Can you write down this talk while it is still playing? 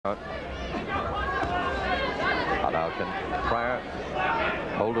now. Can Pryor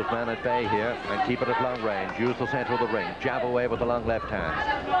hold his man at bay here and keep it at long range? Use the centre of the ring. Jab away with the long left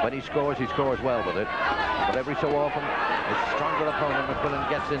hand. When he scores well with it. But every so often, his stronger opponent, McQuillan,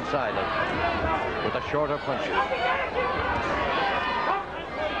 gets inside him with the shorter punches.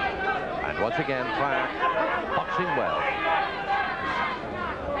 And once again, Pryor boxing well.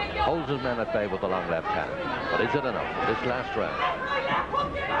 Holds his man at bay with the long left hand. But is it enough for this last round?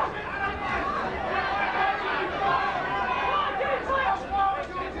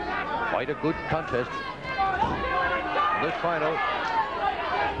 Quite a good contest. This final.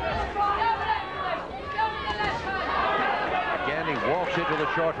 Again, he walks into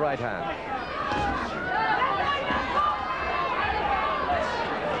the short right hand.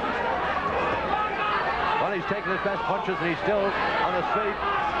 Well, he's taking his best punches and he's still on his feet.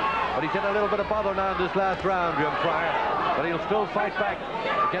 But he's in a little bit of bother now in this last round, Jim Pryor. But he'll still fight back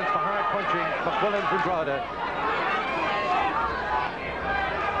against the hard punching McQuillan from Drogheda.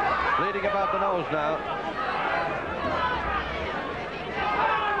 Bleeding about the nose now.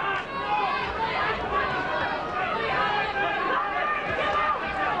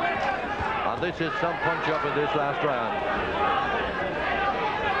 And this is some punch up in this last round.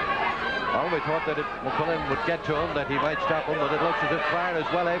 Well, we thought that if McQuillan would get to him, that he might stop him, but it looks as if Pryor is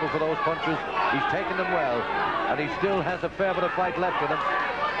well able for those punches. He's taken them well, and he still has a fair bit of fight left in him.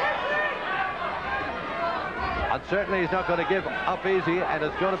 And certainly he's not going to give up easy, and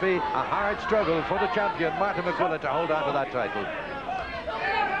it's going to be a hard struggle for the champion, Martin McQuillan, to hold on to that title.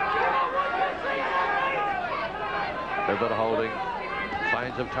 A bit of holding.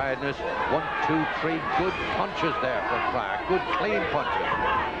 Signs of tiredness. 1, 2, 3 good punches there from Pryor. Good, clean punches.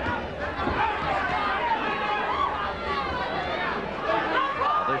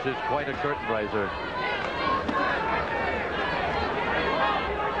 Now, this is quite a curtain raiser.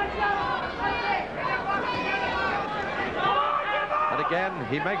 And again,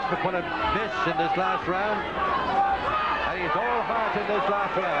 he makes McQuillan miss in this last round. And he's all heart in this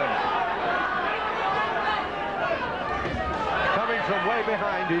last round. From way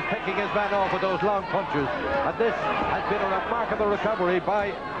behind, he's picking his man off with those long punches, and this has been a remarkable recovery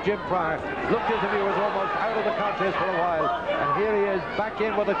by Jim Pryor. Looked as if he was almost out of the contest for a while, and here he is back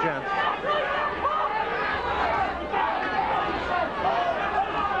in with a chance.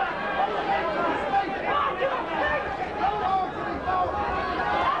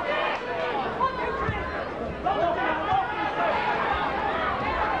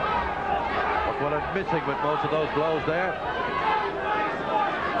 McQuillan missing with most of those blows there.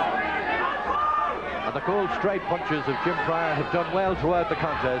 And the cold straight punches of Jim Pryor have done well throughout the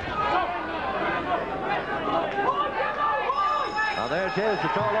contest. Now there it is,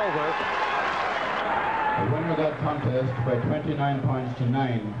 it's all over. The winner of that contest by 29 points to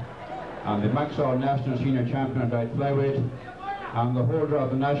 9, and the Maxall National Senior Champion at light flyweight, and the holder of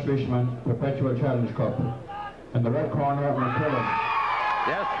the Nash Fishman Perpetual Challenge Cup. In the red corner, McQuillan.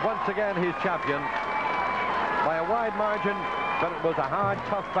 Yes, once again he's champion by a wide margin. But it was a hard,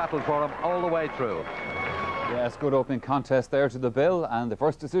 tough battle for him all the way through. Yes, good opening contest there to the bill, and the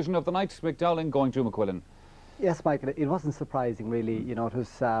first decision of the night, McDowling going to McQuillan. Yes, Michael, it wasn't surprising, really. You know, it was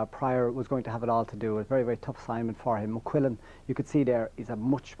Pryor was going to have it all to do. It was a very, very tough assignment for him. McQuillan, you could see there, is a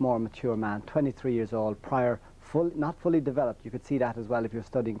much more mature man, 23 years old. Pryor, not fully developed. You could see that as well if you're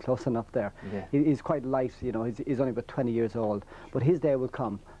studying close enough there. Yeah. He's quite light, you know, he's only about 20 years old. But his day will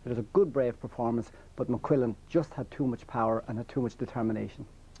come. It was a good, brave performance, but McQuillan just had too much power and had too much determination.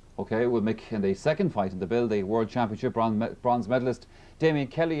 OK, we'll make in the second fight in the bill, the World Championship bronze medalist Damien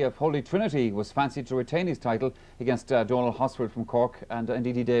Kelly of Holy Trinity was fancied to retain his title against Donald Hosford from Cork, and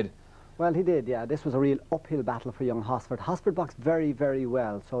indeed he did. Well, he did, yeah. This was a real uphill battle for young Hosford. Hosford boxed very, very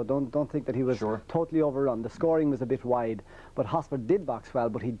well, so don't think that he was totally overrun. The scoring was a bit wide, but Hosford did box well,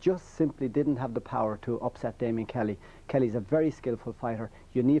 but he just simply didn't have the power to upset Damien Kelly. Kelly's a very skillful fighter.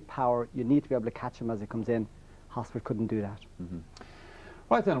 You need power, you need to be able to catch him as he comes in. Hosford couldn't do that.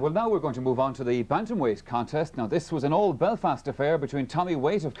 Right then, well now we're going to move on to the bantamweight contest. Now this was an old Belfast affair between Tommy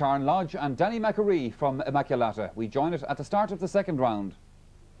Waite of Carn Lodge and Danny McAree from Immaculata. We join it at the start of the second round.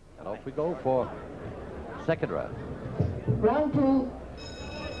 And off we go for second round. Round 2.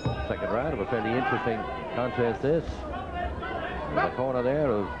 Second round of a fairly interesting contest this. In the corner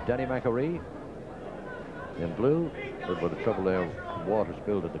there of Danny McAree in blue. A little bit of trouble there, water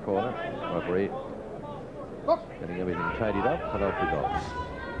spilled in the corner. McAree getting everything tidied up, and off we go.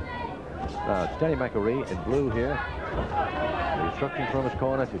 Now it's Danny McAree in blue here. The instruction from his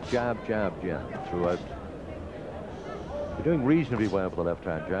corner to jab, jab, jab throughout. You're doing reasonably well for the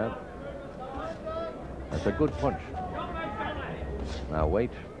left-hand jab. That's a good punch. Now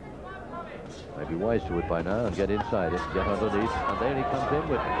Waite Might be wise to it by now and get inside it, get underneath, and then he comes in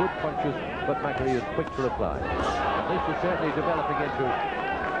with good punches, but McAree is quick to reply. And this is certainly developing into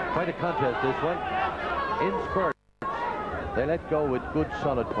quite a contest, this one. In spurts, they let go with good,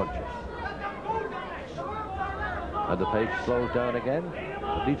 solid punches. And the pace slows down again.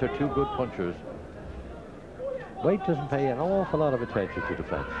 But these are two good punchers. Waite doesn't pay an awful lot of attention to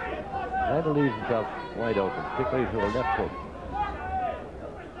defense. Never leaves himself wide open, particularly to a left hook.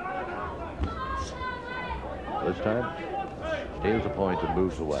 This time, steals a point and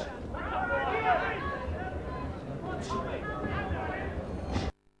moves away.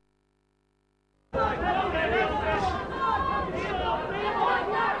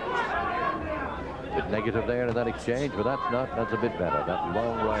 Bit negative there in that exchange, but that's a bit better. That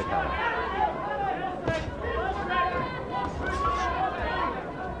long right hand.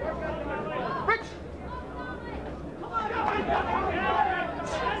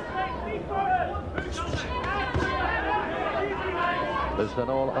 This is an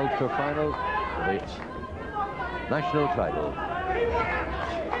all-Ulster final for the national title.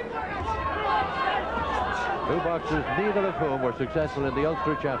 Two boxers, neither of whom were successful in the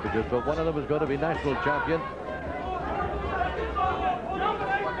Ulster Championships, but one of them is going to be national champion.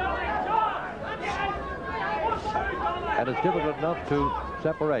 And it's difficult enough to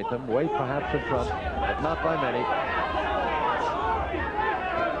separate them. Waite perhaps in front, but not by many.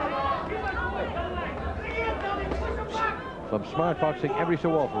 Some smart boxing every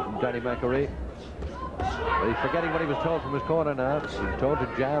so often from Danny McAree. But he's forgetting what he was told from his corner now. He was told to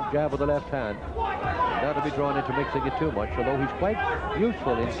jab with the left hand. Not to be drawn into mixing it too much, although he's quite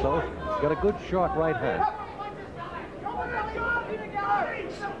useful in close. He's got a good short right hand.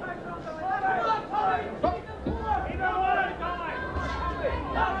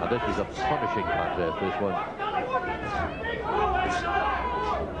 Now this is a punishing contest, this one.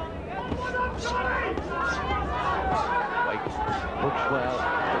 Hooks well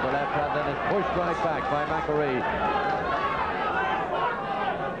with the left hand, then is pushed right back by McAree.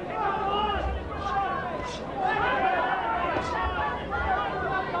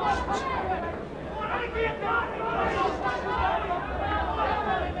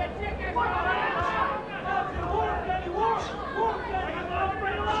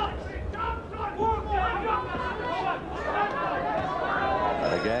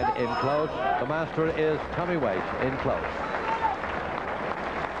 And again, in close, the master is Tommy Waite, in close.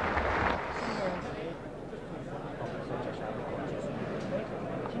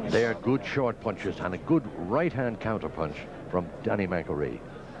 They are good short punches and a good right-hand counter-punch from Danny McAree.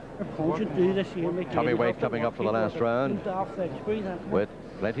 Tommy Waite coming up for the last round with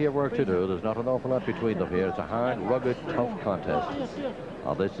plenty of work to do. There's not an awful lot between them here. It's a hard, rugged, tough contest.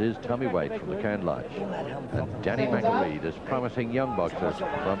 Now this is Tommy Waite from the Cairn Lodge and Danny McAree, this promising young boxer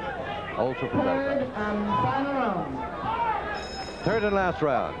from also from Belfast. Third and last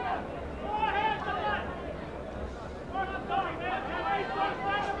round.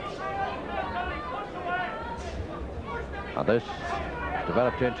 Now this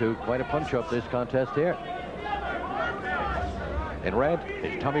developed into quite a punch-up, this contest here. In red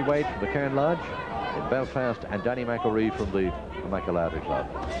is Tommy Waite from the Cairn Lodge in Belfast and Danny McAree from the Immaculata Club.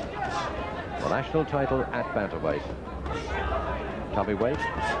 The national title at bantamweight. Tommy Waite.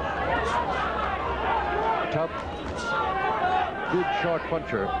 Tough, good short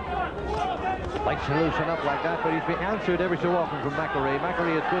puncher. Likes to loosen up like that, but he's been answered every so often from McAree.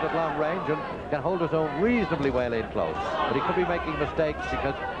 McAree is good at long range and can hold his own reasonably well in close. But he could be making mistakes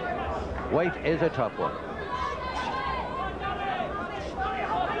because Waite is a tough one.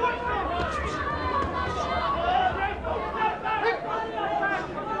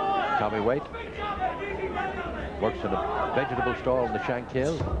 Tommy Waite works in a vegetable stall in the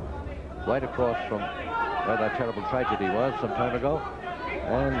Shankill, right across from where that terrible tragedy was some time ago.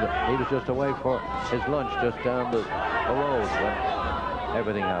 And he was just away for his lunch just down the road when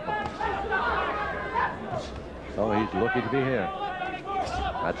everything happened. So he's lucky to be here.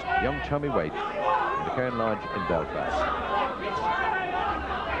 That's young Tommy Waite in the Cairn Lodge in Belfast.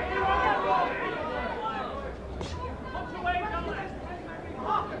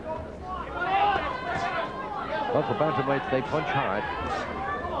 Well, for bantamweights, they punch hard.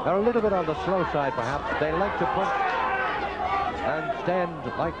 They're a little bit on the slow side, perhaps. They like to punch and stand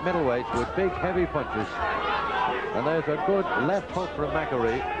like middleweights with big, heavy punches. And there's a good left hook from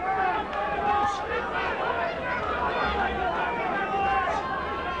McAree.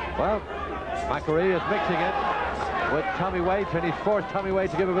 Well, McAree is mixing it with Tommy Waite, and he's forced Tommy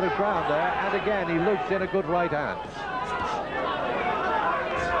Waite to give a bit of ground there. And again, he looks in a good right hand.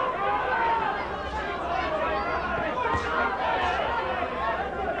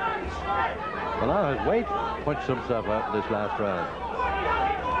 Well, now his weight punched himself out in this last round.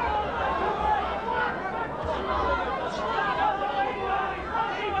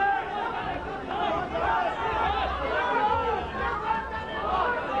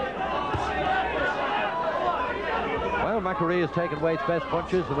 Well, McAree has taken Waite's best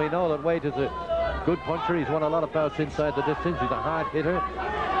punches, and we know that Waite is a good puncher. He's won a lot of bouts inside the distance. He's a hard hitter.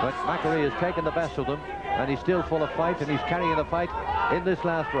 But McAree has taken the best of them, and he's still full of fight, and he's carrying the fight in this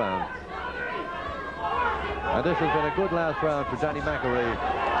last round. And this has been a good last round for Danny McAree.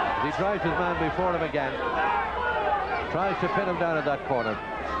 He drives his man before him again. Tries to pin him down in that corner.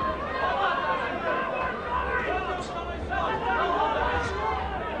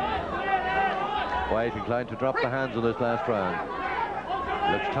 White inclined to drop the hands in this last round.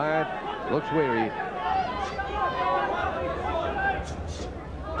 Looks tired, looks weary.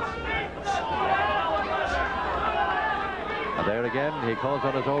 And there again, he calls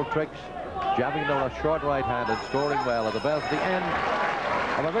on his old tricks, jabbing down a short right hand and scoring well at the bell. At the end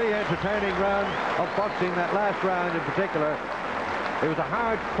of a very entertaining round of boxing, that last round in particular. It was a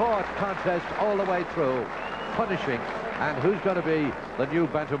hard-fought contest all the way through, punishing, and who's going to be the new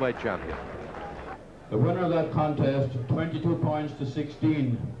bantamweight champion? The winner of that contest, 22 points to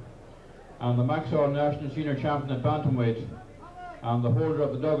 16, and the Maxwell National Senior Champion at bantamweight, and the holder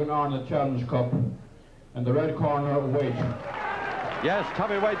of the Duggan Arnold Challenge Cup, in the red corner, Waite. Yes,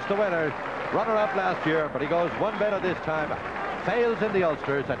 Tommy Waite's the winner. Runner-up last year, but he goes one better this time. Fails in the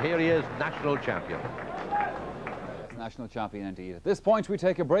Ulsters, and here he is, national champion. National champion indeed. At this point, we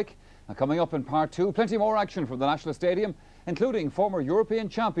take a break. And coming up in part two, plenty more action from the National Stadium, including former European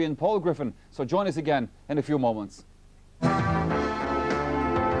champion Paul Griffin. So join us again in a few moments.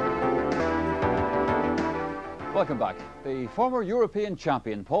 Welcome back. The former European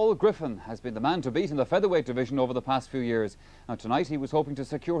champion Paul Griffin has been the man to beat in the featherweight division over the past few years. Now tonight he was hoping to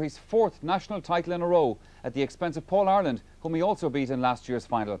secure his fourth national title in a row at the expense of Paul Ireland, whom he also beat in last year's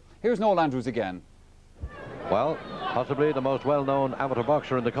final. Here's Noel Andrews again. Well, possibly the most well-known amateur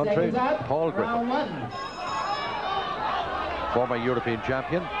boxer in the country, Paul Griffin. Former European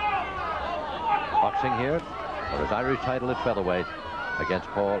champion, boxing here for his Irish title at featherweight against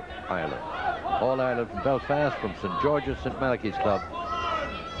Paul Ireland. Paul Ireland from Belfast, from St George's St Malachy's club.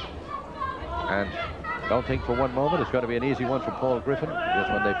 And don't think for one moment it's going to be an easy one for Paul Griffin, because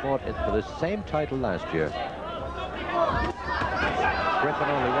when they fought it for the same title last year, Griffin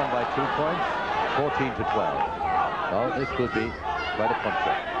only won by 2 points, 14 to 12. So this could be quite a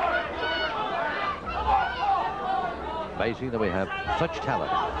puncher. Amazing that we have such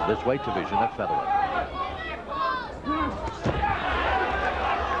talent in this weight division at featherweight.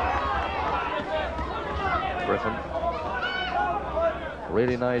 Griffin,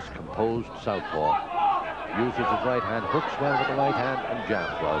 really nice, composed southpaw. Uses his right hand, hooks well with the right hand, and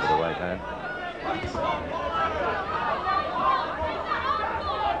jabs well with the right hand.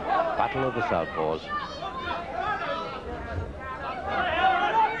 Battle of the southpaws.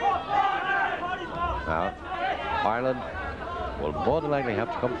 Now, Ireland will more than likely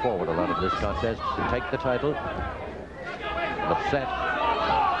have to come forward a lot in this contest to take the title and upset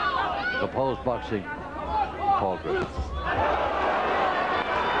the opposed boxing Paul Griffin.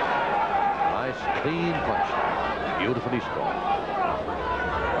 Nice, clean punch. Beautifully scored.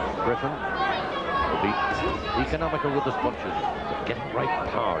 Griffin will be economical with his punches, but getting right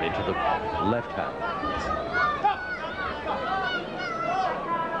power into the left hand.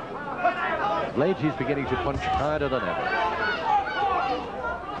 Of late, he's beginning to punch harder than ever.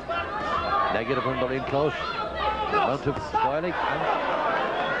 Negative when they're in close. Mount of Boiling.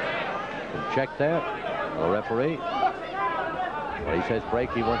 Check there. The referee. Well, he says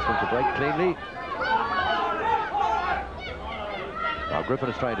break. He wants them to break cleanly. Now Griffin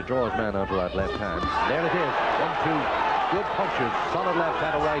is trying to draw his man onto that left hand. There it is. 1, 2 good punches. Solid left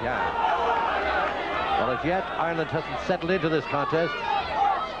hand and right hand. Well, as yet, Ireland hasn't settled into this contest.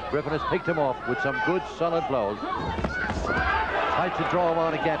 Griffin has picked him off with some good, solid blows. Tries to draw him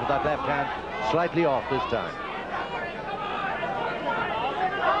on again to that left hand. Slightly off this time.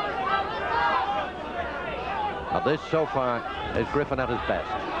 Now this, so far, is Griffin at his best.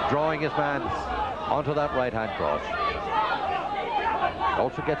 Drawing his man onto that right-hand cross.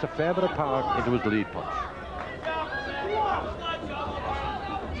 Also gets a fair bit of power into his lead punch.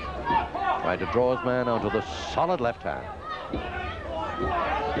 Trying to draw his man onto the solid left hand.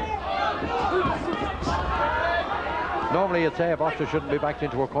 Normally you'd say a boxer shouldn't be backed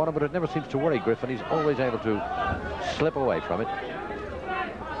into a corner, but it never seems to worry Griffin. He's always able to slip away from it.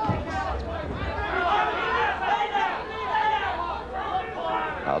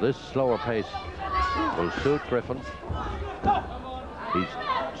 Now this slower pace will suit Griffin. He's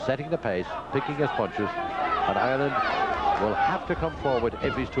setting the pace, picking his punches, and Ireland will have to come forward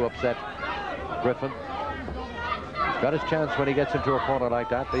if he's to upset Griffin. He's got his chance when he gets into a corner like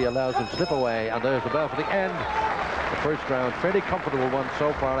that, but he allows him slip away, and there's the bell for the end. The first round, fairly comfortable one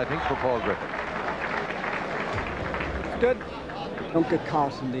so far, I think, for Paul Griffin. Good. Don't get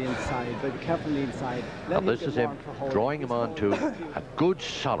caught on the inside, but be careful on the inside. And this is him drawing him on to a good,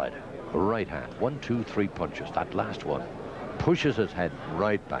 solid right hand. 1, 2, 3 punches. That last one pushes his head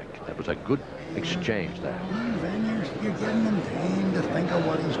right back. That was a good exchange there. You're getting him time to think of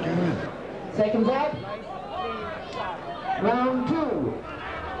what he's doing. Second set. Round 2.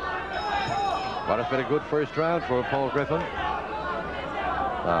 Well, it's been a good first round for Paul Griffin.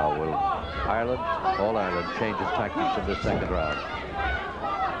 Now will Ireland, all Ireland, change his tactics in this second round.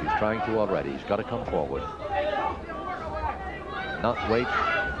 He's trying to already. He's got to come forward. Not wait.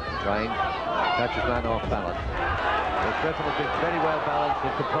 Trying to catch his man off balance. But Griffin has been very well balanced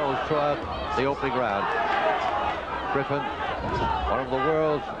and composed throughout the opening round. Griffin, one of the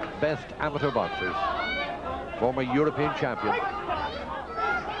world's best amateur boxers, former European champion.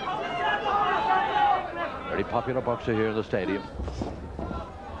 Very popular boxer here in the stadium.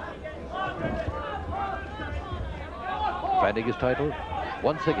 Defending his title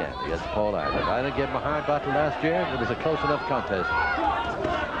once again against Paul Ireland. Ireland gave him a hard battle last year. It was a close enough contest.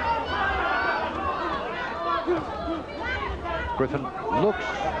 Griffin looks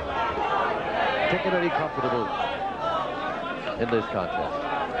particularly comfortable in this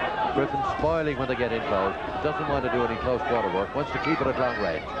contest. Griffin spoiling when they get in close. Doesn't want to do any close quarter work. Wants to keep it at long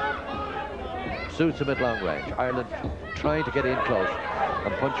range. Suits him at long range. Ireland trying to get in close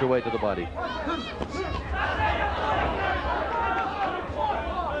and punch her way to the body.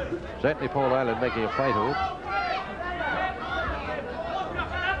 Certainly Paul Ireland making a fight of it.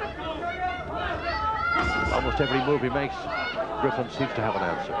 Almost every move he makes, Griffin seems to have an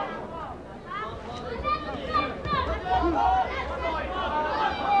answer.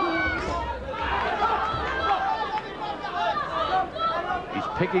 He's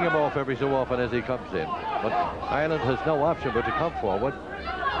picking him off every so often as he comes in. But Ireland has no option but to come forward.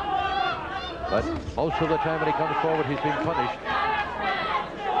 But most of the time when he comes forward, he's been punished.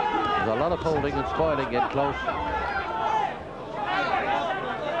 There's a lot of holding and spoiling in close.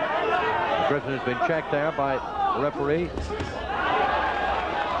 Griffin has been checked there by the referee.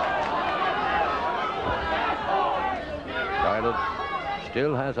 Ireland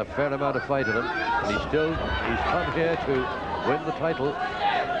still has a fair amount of fight in him, and he's come here to win the title.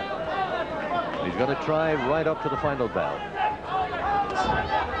 He's going to try right up to the final bell.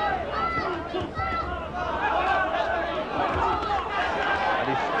 And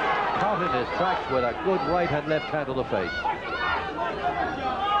he's caught in his tracks with a good right and left hand to the face.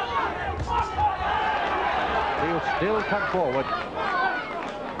 He'll still come forward.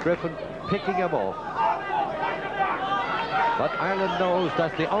 Griffin picking him off. But Ireland knows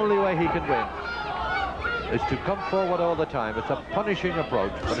that's the only way he can win, is to come forward all the time. It's a punishing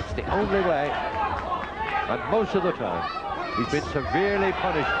approach, but it's the only way. And most of the time, he's been severely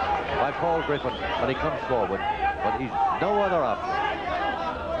punished by Paul Griffin when he comes forward, but he's no other option.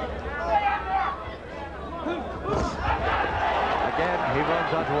 Again, he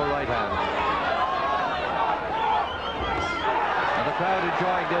runs onto a right hand. And the crowd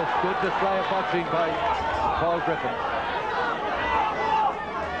enjoying this. Good display of boxing by Paul Griffin.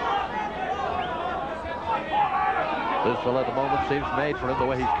 This one at the moment seems made for him, the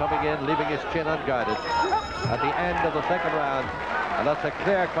way he's coming in, leaving his chin unguarded at the end of the second round. And that's a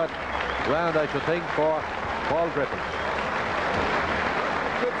clear-cut round, I should think, for Paul Griffin.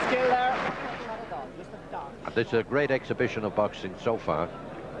 Good skill there. And this is a great exhibition of boxing so far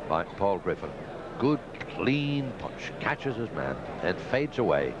by Paul Griffin. Good, clean punch, catches his man, and fades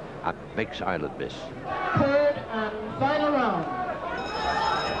away and makes Ireland miss. Third and final round.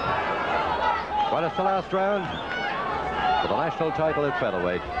 Well, it's the last round for the national title at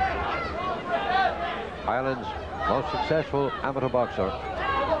featherweight. Ireland's most successful amateur boxer,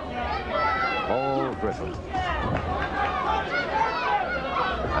 Paul Griffin.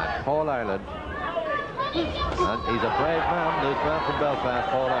 And Paul Ireland, and he's a brave man, this man from Belfast,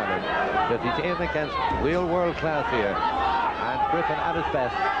 Paul Ireland, because he's in against real world class here. And Griffin at his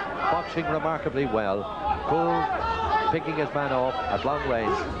best, boxing remarkably well, cool, picking his man off at long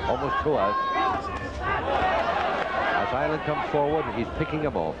range, almost 2 out. As Ireland comes forward, he's picking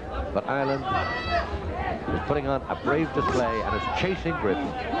him off, but Ireland is putting on a brave display and is chasing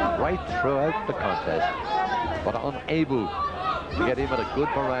Griffin right throughout the contest, but unable to get him at a good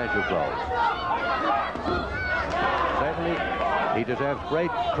barrage of blows. Certainly, he deserves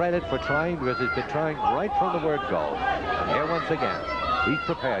great credit for trying, because he's been trying right from the word go. And here once again, He's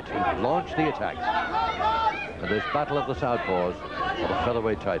prepared to launch the attacks in this battle of the southpaws for the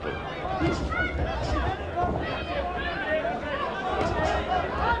featherweight title.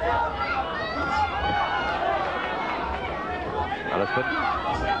 Elliston.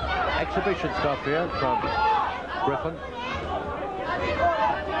 Exhibition stuff here from Griffin.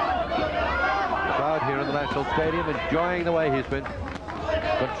 The crowd here in the National Stadium enjoying the way he's been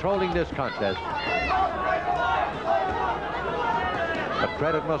controlling this contest. But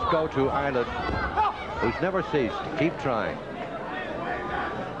credit must go to Ireland, who's never ceased to keep trying.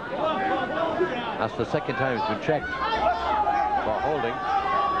 That's the second time he's been checked for holding.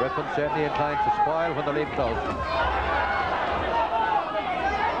 Griffin certainly inclined to spoil when the lead close.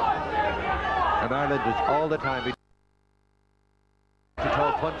 And Ireland is all the time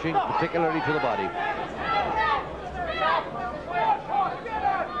toe punching, particularly to the body.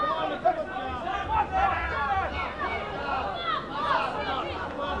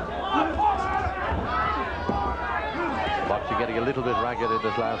 Boxing getting a little bit ragged in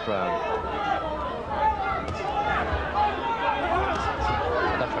this last round.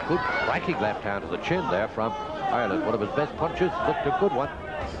 And that's a good striking left hand to the chin there from Ireland. One of his best punches, looked a good one.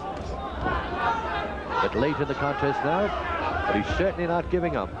 A bit late in the contest now, but he's certainly not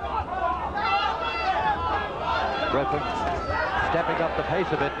giving up. Griffin stepping up the pace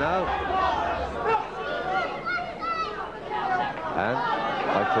a bit now. And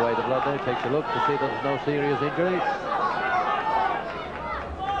wipes away the blood there, takes a look to see there's no serious injury.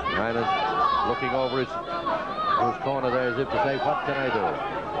 Ireland looking over his corner there as if to say, what can I do?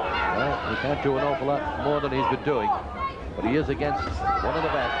 Well, he can't do an awful lot more than he's been doing, but he is against one of the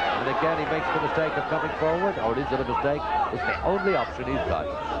best. And again, he makes the mistake of coming forward, or is it a mistake? It's the only option he's got.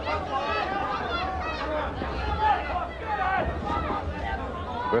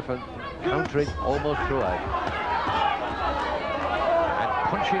 Griffin countering almost throughout. And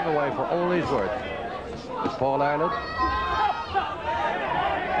punching away for all he's worth. It's Paul Ireland.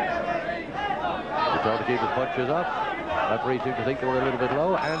 He's trying to keep his punches up. Referee seemed to think they were a little bit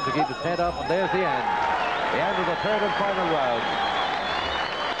low, and to keep his head up, and there's the end. The end of the third and final round.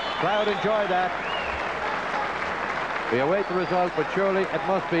 Crowd enjoy that. We await the result, but surely it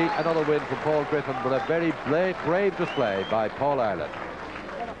must be another win for Paul Griffin, with a very brave display by Paul Ireland.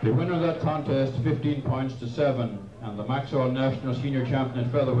 The winner of that contest, 15 points to 7, and the Maxwell National Senior Champion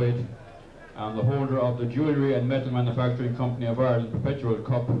at featherweight, and the holder of the Jewellery and Metal Manufacturing Company of Ireland Perpetual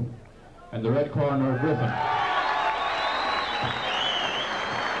Cup, in the red corner, Griffin.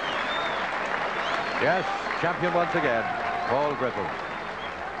 Yes, champion once again, Paul Griffin.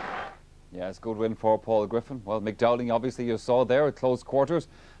 Yes, good win for Paul Griffin. Well, Mick Dowling, obviously you saw there at close quarters,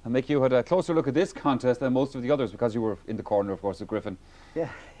 and Mick, you had a closer look at this contest than most of the others, because you were in the corner, of course, with Griffin. Yeah.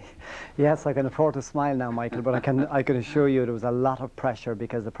 Yes, I can afford to smile now, Michael, but I can assure you there was a lot of pressure,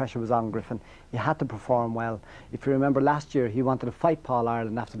 because the pressure was on Griffin. He had to perform well. If you remember last year, he wanted to fight Paul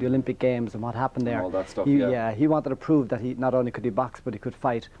Ireland after the Olympic Games and what happened there. And all that stuff, yeah, he wanted to prove that he not only could he box, but he could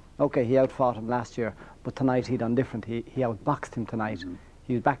fight. Okay, he outfought him last year, but tonight he done different. He outboxed him tonight. Mm-hmm.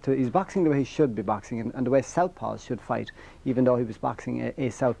 He's boxing the way he should be boxing, and the way southpaws should fight, even though he was boxing a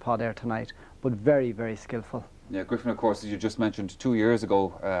southpaw there tonight, but very, very skillful. Yeah, Griffin, of course, as you just mentioned, 2 years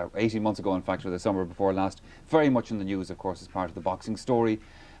ago, 18 months ago, in fact, or the summer before last, very much in the news, of course, as part of the boxing story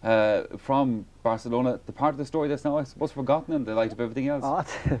from Barcelona. The part of the story that's now, I suppose, forgotten in the light of everything else.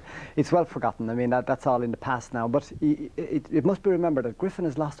 Oh, it's well forgotten. I mean, that's all in the past now. But it must be remembered that Griffin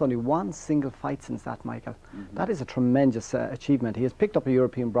has lost only one single fight since that, Michael. Mm-hmm. That is a tremendous achievement. He has picked up a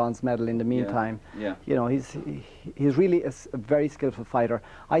European bronze medal in the meantime. Yeah. You know, he's really a very skillful fighter.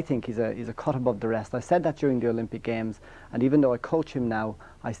 I think he's a cut above the rest. I said that during the Olympic Games, and even though I coach him now,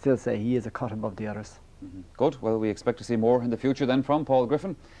 I still say he is a cut above the others. Mm-hmm. Good. Well, we expect to see more in the future then from Paul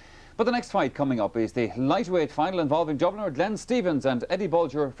Griffin. But the next fight coming up is the lightweight final involving Dubliner Glenn Stevens and Eddie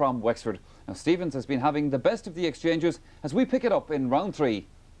Bulger from Wexford. Now, Stevens has been having the best of the exchanges as we pick it up in round 3.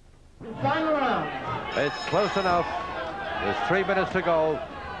 Final round. It's close enough. There's 3 minutes to go.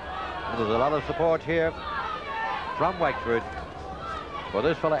 There's a lot of support here from Wexford for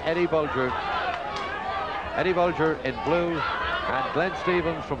this fella Eddie Bulger. Eddie Bulger in blue and Glenn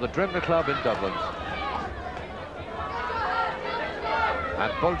Stevens from the Drimna Club in Dublin.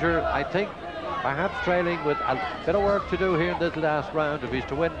 And Bulger, I think, perhaps trailing with a bit of work to do here in this last round if he's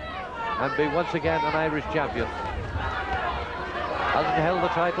to win and be once again an Irish champion. Hasn't held the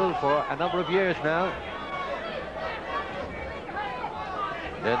title for a number of years now.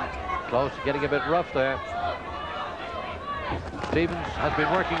 Then close, getting a bit rough there. Stevens has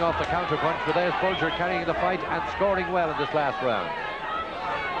been working off the counter-punch, but there's Bulger carrying the fight and scoring well in this last round.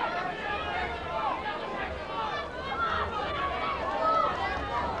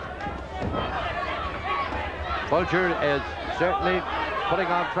 Bulger is certainly putting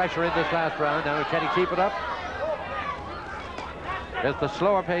on pressure in this last round. Now, can he keep it up? As the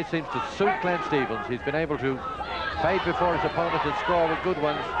slower pace seems to suit Glenn Stevens. He's been able to fight before his opponent and score with good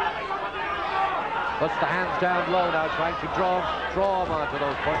ones. Puts the hands down low now, trying to draw him onto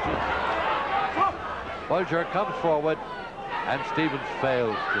those punches. Bulger comes forward, and Stevens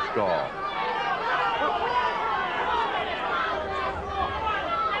fails to score.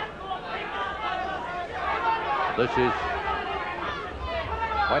 This is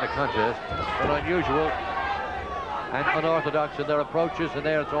quite a contest, but unusual and unorthodox in their approaches, and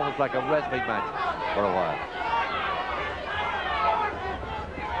there it's almost like a wrestling match for a while.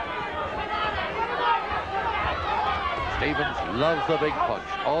 Stevens loves the big punch,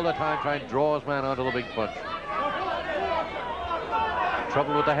 all the time trying to draw his man onto the big punch.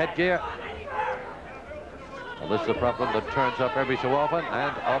 Trouble with the headgear. Well, this is a problem that turns up every so often,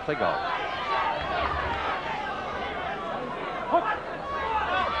 and off they go.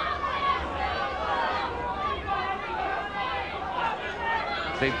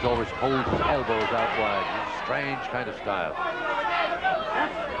 Stevens always holds his elbows out wide. It's a strange kind of style.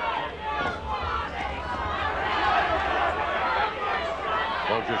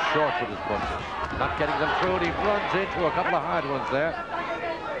 Bulger's short with his punches. Not getting them through, and he runs into a couple of hard ones there.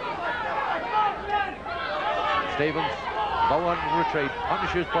 Stevens, no one retreat,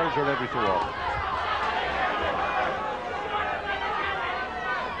 punishes Bulger every so often.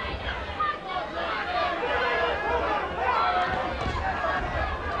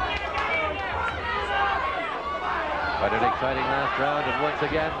 Quite an exciting last round, and once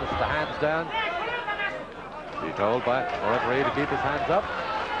again, it's the hands down. He's told by the referee to keep his hands up.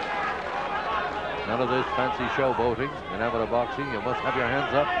 None of this fancy showboating in amateur boxing. You must have your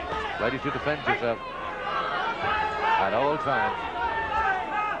hands up, ready to defend yourself at all times.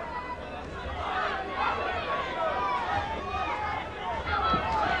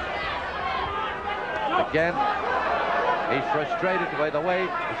 Again, he's frustrated by the way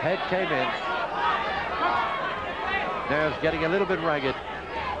his head came in. Nerves getting a little bit ragged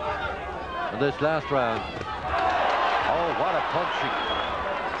in this last round. Oh, what a punching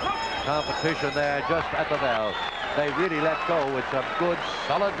competition there just at the bell. They really let go with some good,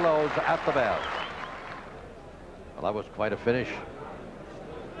 solid blows at the bell. Well, that was quite a finish.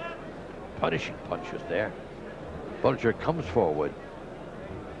 Punishing punches there. Bulger comes forward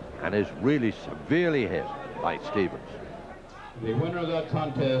and is really severely hit by Stevens. The winner of that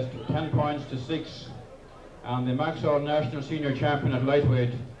contest, 10 points to 6, and the Maxwell National Senior Champion at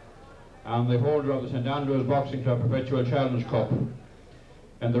lightweight, and the holder of the St Andrews Boxing Club Perpetual Challenge Cup.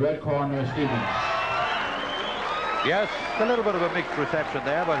 In the red corner is Stevens. Yes, a little bit of a mixed reception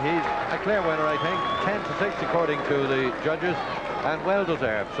there, but he's a clear winner, I think. 10 to 6 according to the judges, and well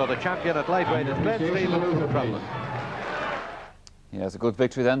deserved. So the champion at lightweight is Glenn Stevens from Dublin. Yes, a good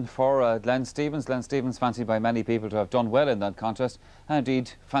victory then for Glenn Stevens. Glenn Stevens fancied by many people to have done well in that contest, and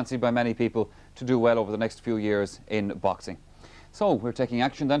indeed fancied by many people to do well over the next few years in boxing. So we're taking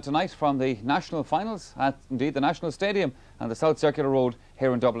action then tonight from the national finals at indeed the National Stadium and the South Circular Road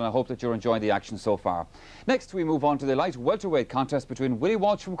here in Dublin. I hope that you're enjoying the action so far. Next we move on to the light welterweight contest between Willie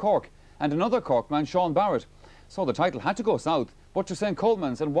Walsh from Cork and another Cork man, Sean Barrett. So the title had to go south, but you're saying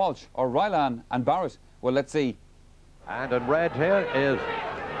Coleman's and Walsh or Rylan and Barrett? Well, let's see. And in red here is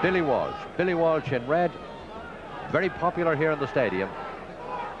Billy Walsh. Billy Walsh in red, very popular here in the stadium.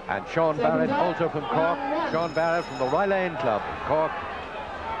 And Sean Barrett, also from Cork. Sean Barrett from the Rylane Club, Cork.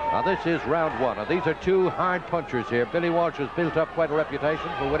 Now this is round one, and these are two hard punchers here. Billy Walsh has built up quite a reputation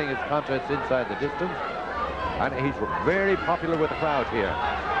for winning his contests inside the distance, and he's very popular with the crowd here.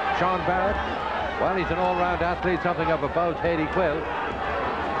 Sean Barrett, well, he's an all-round athlete, something of a Bowes Haiti Quill.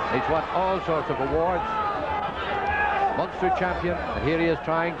 He's won all sorts of awards. Munster champion, and here he is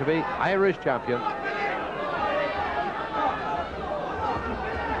trying to be Irish champion.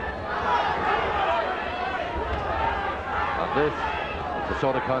 This is the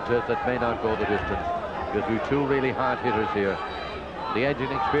sort of contest that may not go the distance, because we've two really hard hitters here. The edge and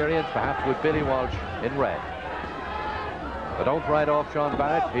experience, perhaps with Billy Walsh in red. But don't write off Sean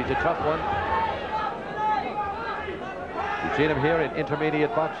Barrett, he's a tough one. You've seen him here in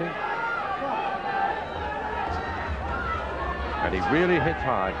intermediate boxing. And he really hits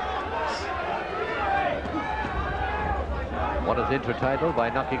hard. Won his intertitle by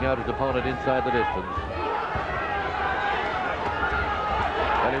knocking out his opponent inside the distance.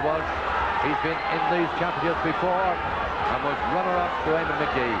 Billy Walsh, he's been in these championships before and was runner-up to Eamon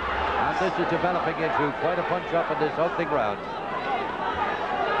McGee. And this is developing into quite a punch-up in this opening round.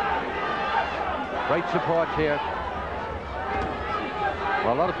 Great support here.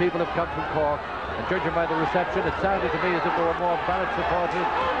 Well, a lot of people have come from Cork And judging by the reception, it sounded to me as if there were more Barrett supporters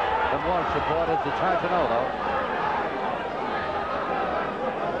than Walsh supporters. It's hard to know, though.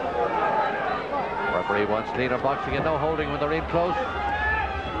 Referee wants cleaner boxing and no holding when they're in close.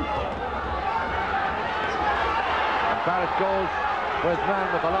 And Barrett goes for his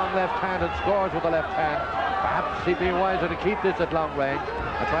man with the long left hand and scores with the left hand. Perhaps he'd be wiser to keep this at long range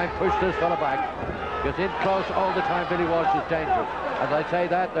and try and push this fella back. Because in close all the time, Billy Walsh is dangerous. As I say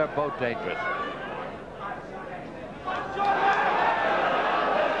that, they're both dangerous.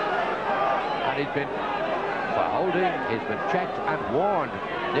 And he's been, for holding, he's been checked and warned.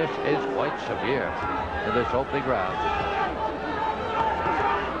 This is quite severe in this opening round.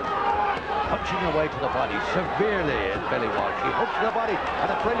 Punching away to the body severely is Billy Walsh. He hooks the body and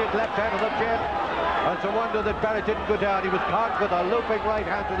a brilliant left hand to the chin. And it's a wonder that Barrett didn't go down. He was caught with a looping right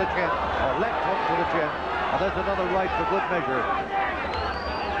hand to the chin, or left hook to the chin. And there's another right for good measure.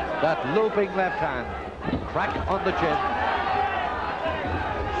 That looping left hand, crack on the chin,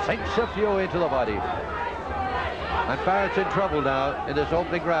 sinks a few into the body. And Barrett's in trouble now in this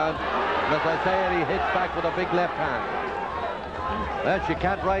opening round. And as I say it, he hits back with a big left hand. Well, you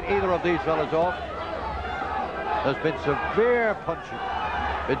can't write either of these fellas off. There's been severe punching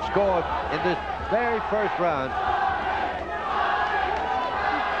been scored in this very first round.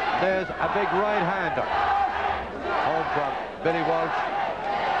 There's a big right-hander. Home from Billy Walsh.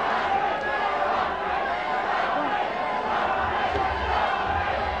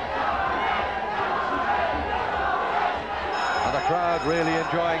 And the crowd really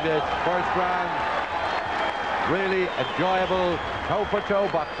enjoying this first round. Really enjoyable toe-for-toe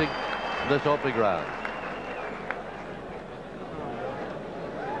boxing in this opening round.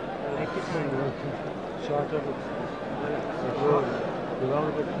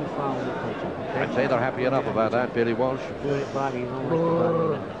 I'd say they're happy enough about that, Billy Walsh.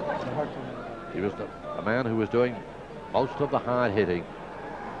 He was a man who was doing most of the hard hitting.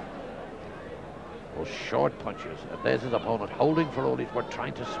 Those short punches. And there's his opponent holding for all he's worth,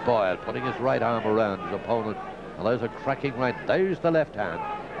 trying to spoil, putting his right arm around his opponent. And there's a cracking right. There's the left hand.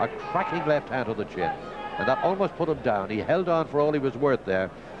 A cracking left hand to the chin. And that almost put him down. He held on for all he was worth there.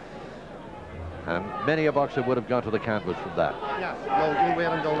 And many a boxer would have gone to the canvas from that. Yeah, no, you'll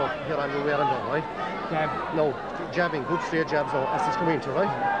wear him down now. Here, I will wear him down, right? Jab. No, jabbing, good straight jabs now. As he's coming into,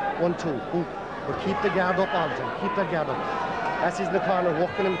 right? 1, 2, good. But keep the guard up all the time. Keep that guard up. As he's in the corner,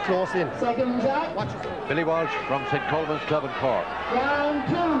 walking him close in. Second shot. Watch it. Billy Walsh from St. Colman's Club in Cork. Round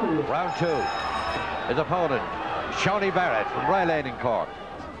 2. Round 2. His opponent, Shawnee Barrett from Rye Lane in Cork.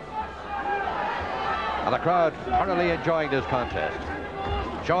 And the crowd thoroughly enjoying this contest.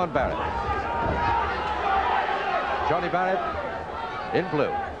 Sean Barrett. Shawnee Barrett in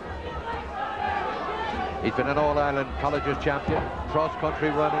blue. He's been an All-Ireland Colleges champion, cross-country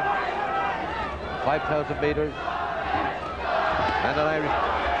running, 5,000 metres, and an Irish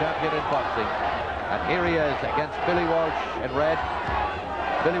champion in boxing. And here he is against Billy Walsh in red.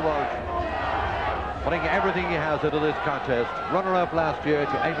 Billy Walsh putting everything he has into this contest. Runner-up last year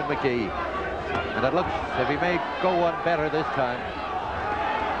to Eamon McGee. And it looks as if he may go one better this time.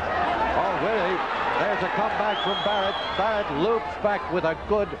 Oh, really? There's a comeback from Barrett. Barrett loops back with a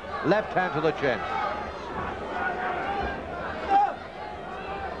good left hand to the chin.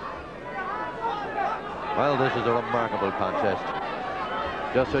 Well, this is a remarkable contest.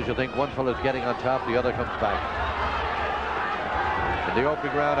 Just as you think one fellow's getting on top, the other comes back. In the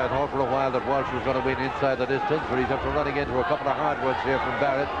opening round, I thought for a while that Walsh was going to win inside the distance, but he's after running into a couple of hard ones here from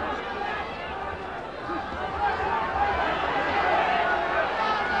Barrett.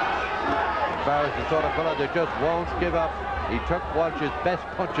 Barrett's the sort of fellow that just won't give up. He took Walsh's best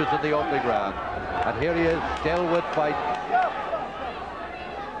punches in the opening round. And here he is, still with fight.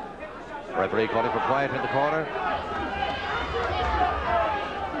 Referee calling for quiet in the corner.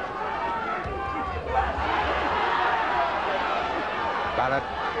 Barrett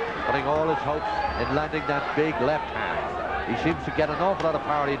putting all his hopes in landing that big left hand. He seems to get an awful lot of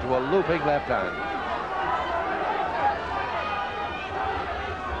power into a looping left hand.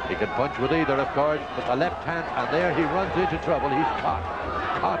 He can punch with either, of course, but the left hand, and there he runs into trouble. He's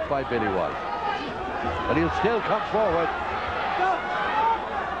caught by Billy Walsh. But he'll still come forward.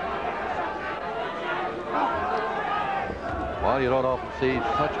 Well, you don't often see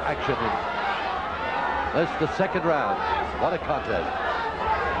such action in this, the second round. What a contest.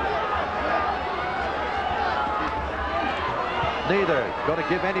 Neither going to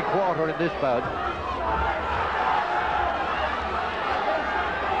give any quarter in this bout.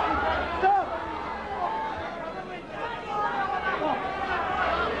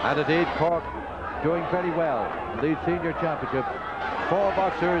 And indeed, Cork doing very well in the senior championship. 4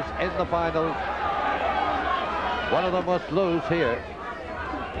 boxers in the final. One of them must lose here.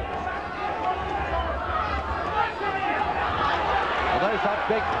 And there's that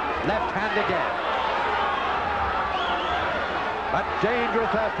big left hand again. That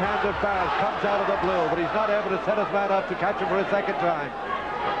dangerous left hand of Barrett comes out of the blue, but he's not able to set his man up to catch him for a second time.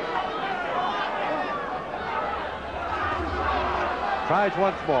 Tries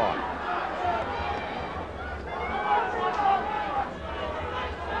once more.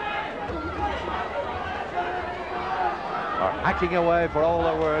 Are hacking away for all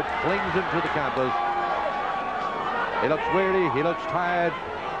their worth, flings him to the canvas. He looks weary, he looks tired.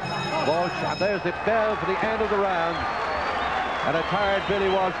 Walsh, and there's the bell for the end of the round. And a tired Billy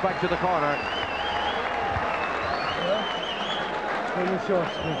Walsh back to the corner.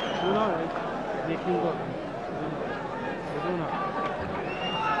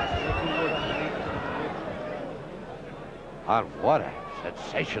 And what a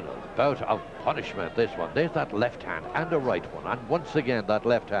sensational bout of punishment, this one. There's that left hand and a right one. And once again, that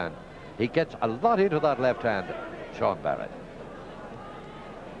left hand. He gets a lot into that left hand, Sean Barrett.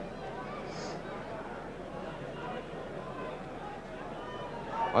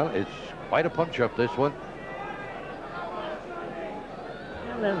 Well, it's quite a punch-up, this one.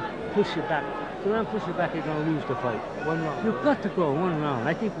 Well, push it back. If you don't push it back, you're going to lose the fight. 1 round. You've got to go 1 round.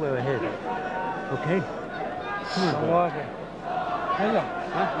 I think we're ahead. Okay? Come on.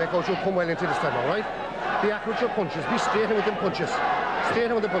 Make out you come well into the stand, all right? Be accurate with your punches. Be straight in with them punches. Straight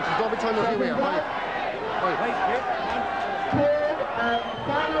in with the punches. Don't be trying to be away. Right?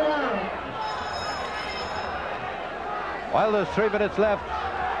 Final round. Well, there's 3 minutes left.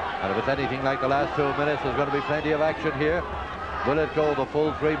 And if it's anything like the last 2 minutes, there's going to be plenty of action here. Will it go the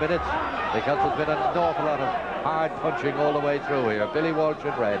full 3 minutes? Because there's been an awful lot of hard punching all the way through here. Billy Walsh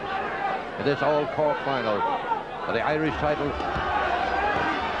in red in this all-Cork final for the Irish title.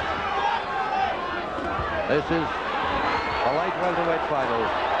 This is the light welterweight final.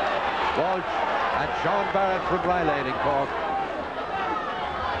 Walsh and Sean Barrett from Rylane in Cork.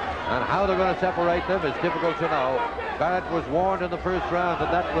 And how they're going to separate them is difficult to know. Barrett was warned in the first round,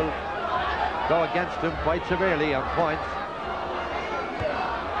 and that will go against him quite severely on points.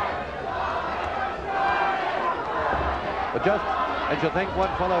 But just as you think one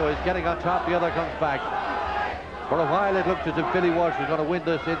fellow is getting on top, the other comes back. For a while it looked as if Billy Walsh was going to win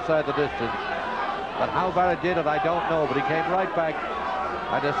this inside the distance. But how Barrett did it, I don't know. But he came right back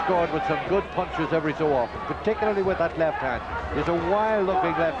and has scored with some good punches every so often, particularly with that left hand. It's a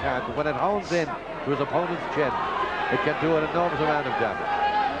wild-looking left hand, but when it hones in to his opponent's chin, it can do an enormous amount of damage.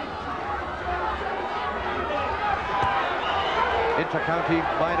 Inter-county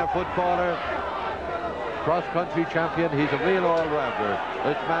minor footballer, cross-country champion. He's a real all-rounder.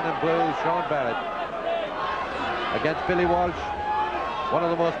 This man in blue, Sean Barrett, against Billy Walsh, one of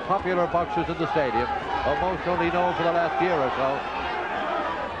the most popular boxers in the stadium, almost only known for the last year or so.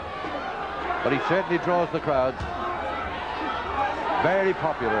 But he certainly draws the crowd. Very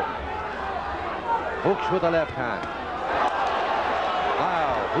popular. Hooks with the left hand.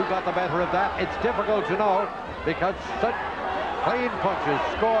 Wow, who got the better of that? It's difficult to know because such clean punches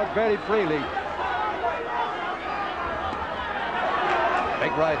scored very freely.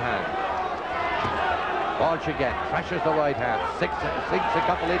 Big right hand. Walsh again, crashes the right hand, sinks a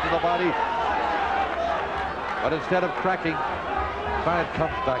couple into the body. But instead of cracking, Barrett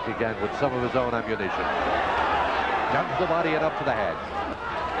comes back again with some of his own ammunition. Jumps the body and up to the head.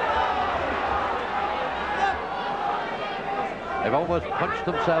 They've almost punched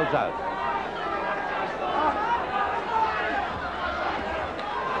themselves out.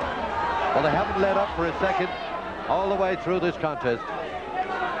 Well, they haven't let up for a second all the way through this contest.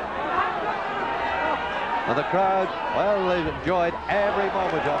 And the crowd, well, they've enjoyed every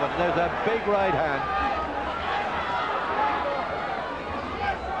moment of it. There's a big right hand.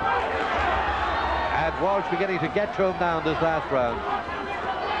 And Walsh beginning to get to him now in this last round.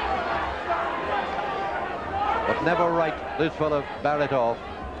 But never right this fellow Barrett off.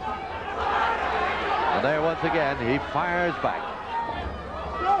 And there once again, he fires back.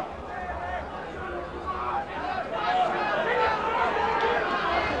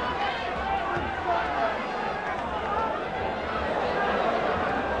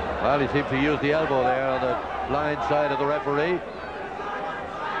 Well, he seemed to use the elbow there on the blind side of the referee.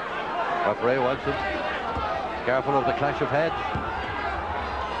 Referee wants him careful of the clash of heads.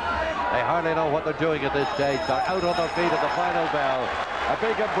 They hardly know what they're doing at this stage. They're out on their feet at the final bell. A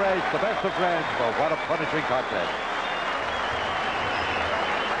big embrace, the best of friends, but what a punishing contest.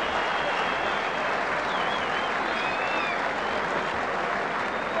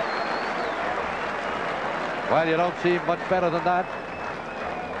 Well, you don't see much better than that.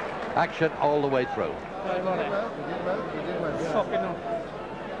 action all the way through.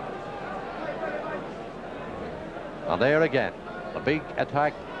 And there again, the big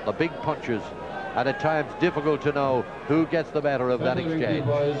attack, the big punches, and at times difficult to know who gets the better of that exchange.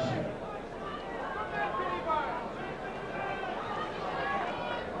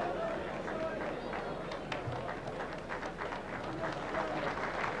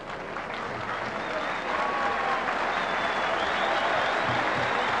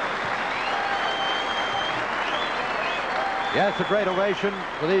 Yes, a great ovation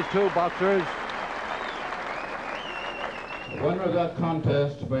for these two boxers. The winner of that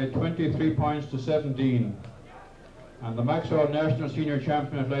contest by 23 points to 17, and the Maxwell National Senior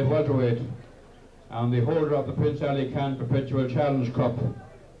Champion at light welterweight, and the holder of the Prince Ali Khan Perpetual Challenge Cup.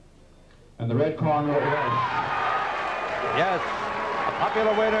 In the red corner, yes, a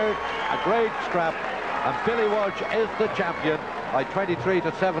popular winner, a great scrap, and Billy Walsh is the champion by 23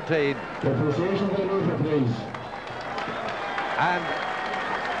 to 17. The appreciation of the loser, please. And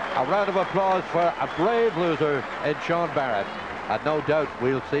a round of applause for a brave loser in Sean Barrett. And no doubt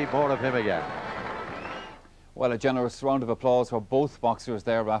we'll see more of him again. Well, a generous round of applause for both boxers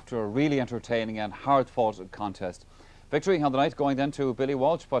there after a really entertaining and hard-fought contest. Victory on the night going then to Billy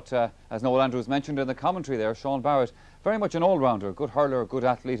Walsh, but as Noel Andrews mentioned in the commentary there, Sean Barrett, very much an all-rounder, good hurler, good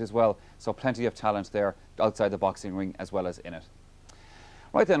athlete as well, so plenty of talent there outside the boxing ring as well as in it.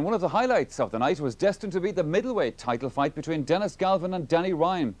 Right then, one of the highlights of the night was destined to be the middleweight title fight between Dennis Galvin and Danny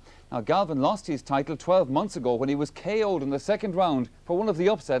Ryan. Now, Galvin lost his title 12 months ago when he was KO'd in the second round for one of the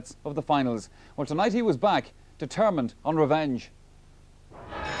upsets of the finals. Well, tonight he was back, determined on revenge.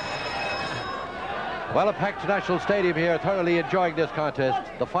 Well, a packed National Stadium here, thoroughly enjoying this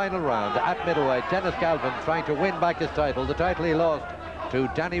contest. The final round at middleweight, Dennis Galvin trying to win back his title, the title he lost to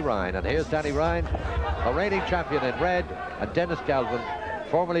Danny Ryan. And here's Danny Ryan, the reigning champion in red, and Dennis Galvin,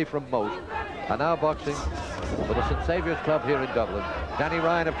 formerly from Moat, and now boxing for the St Saviour's Club here in Dublin. Danny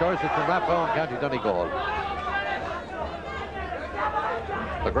Ryan, of course, is from Rathbone, County Donegal.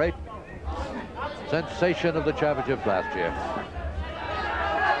 The great sensation of the championship last year.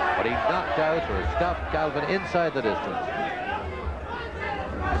 But he knocked out or stopped Galvin inside the distance.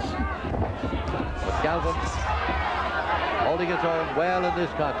 But Galvin holding his own well in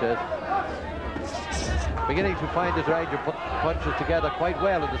this contest, beginning to find his range of punches together quite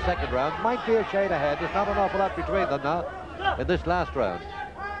well in the second round. Might be a shade ahead. There's not an awful lot between them now in this last round.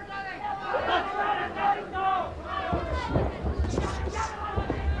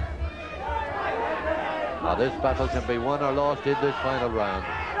 Now this battle can be won or lost in this final round.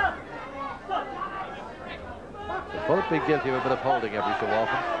 Both being guilty of a bit of holding every so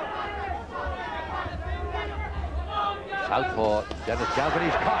often. Southpaw, Dennis Galvin,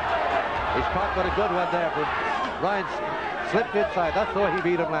 he's caught. He's caught with a good one there from Ryan. Slipped inside. That's the way he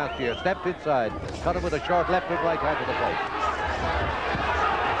beat him last year. Stepped inside. Cut him with a short left and right hand to the post.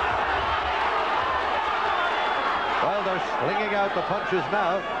 Well, they're slinging out the punches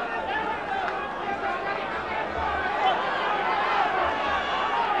now.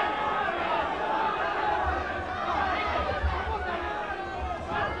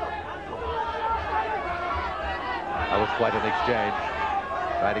 That was quite an exchange.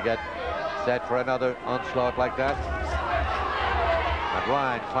 Trying to get set for another onslaught like that. And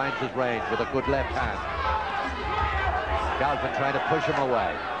Ryan finds his range with a good left hand. Galvin trying to push him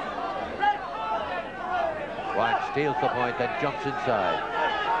away. Ryan steals the point, then jumps inside.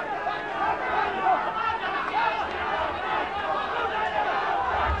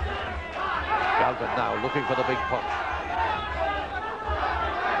 Galvin now looking for the big punch.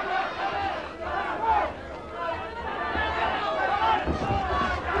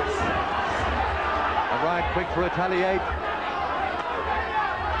 Quick to retaliate.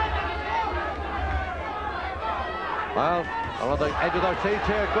 Well, on the edge of their seats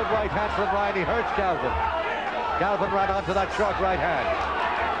here, good right hand from Ryan. He hurts Galvin. Galvin ran onto that short right hand.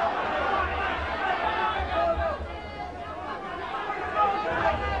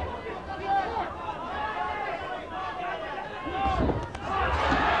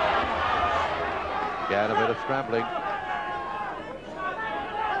 Again, a bit of scrambling.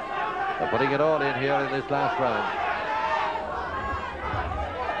 They're putting it all in here in this last round.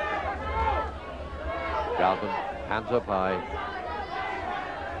 Galvin, hands up high.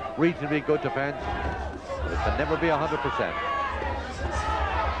 Reasonably good defense. It can never be 100%.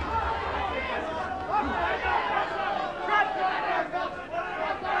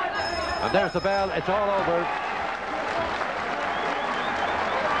 And there's the bell. It's all over.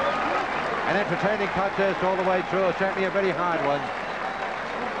 An entertaining contest all the way through. Certainly a very hard one.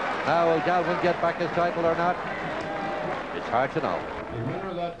 Now, will Galvin get back his title or not? It's hard to know. The winner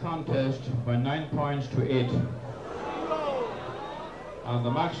of that contest by 9 points to 8. And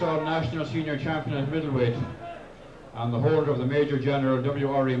the Maxwell National Senior Champion at middleweight and the holder of the Major General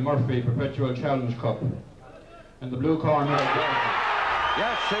W.R.E. Murphy Perpetual Challenge Cup. In the blue corner.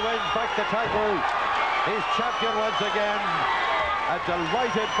 Yes, he wins back the title. He's champion once again. A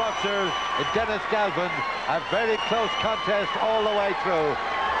delighted boxer in Dennis Galvin. A very close contest all the way through.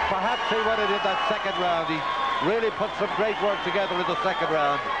 Perhaps he wanted in that second round. He really put some great work together in the second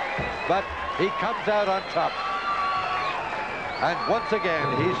round. But he comes out on top. And once again,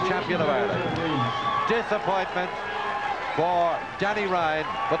 he's champion of Ireland. Disappointment for Danny Ryan,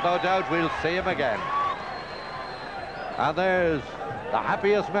 but no doubt we'll see him again. And there's the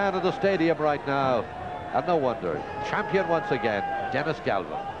happiest man in the stadium right now. And no wonder, champion once again, Dennis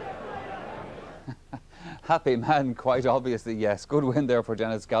Galvin. Happy man, quite obviously, yes. Good win there for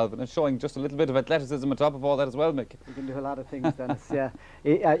Dennis Galvin, and showing just a little bit of athleticism on top of all that as well, Mick. You can do a lot of things, Dennis, yeah.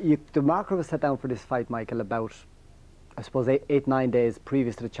 The marker was set down for this fight, Michael, about, I suppose, 8-9 days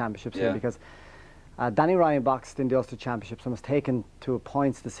previous to the championships here, because Danny Ryan boxed in the Ulster Championships and was taken to a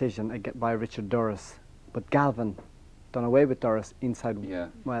points decision by Richard Durras. But Galvin done away with Durras inside,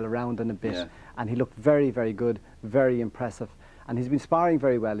 well, around and a bit. And he looked very, very good, very impressive. And he's been sparring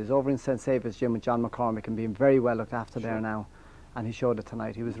very well. He's over in St. Saviour's gym with John McCormick and being very well looked after there now. And he showed it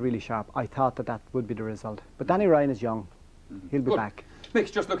tonight. He was really sharp. I thought that that would be the result. But Danny Ryan is young. He'll be back.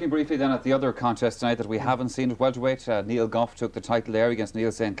 Mick, just looking briefly then at the other contest tonight that we haven't seen at welterweight. Neil Goff took the title there against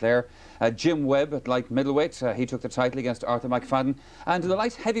Neil St. Clair. Jim Webb at light middleweight, he took the title against Arthur McFadden. And in the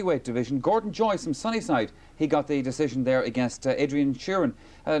light heavyweight division, Gordon Joyce from Sunnyside, he got the decision there against Adrian Sheeran.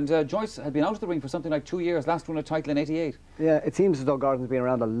 And Joyce had been out of the ring for something like 2 years, last won a title in '88. Yeah, it seems as though Gordon's been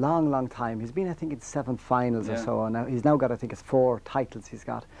around a long, long time. He's been, I think, in 7 finals or so. And he's now got, I think, it's 4 titles he's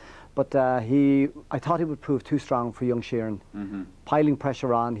got. But I thought he would prove too strong for young Sheeran. Piling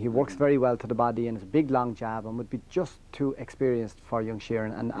pressure on, he works very well to the body and it's a big long jab and would be just too experienced for young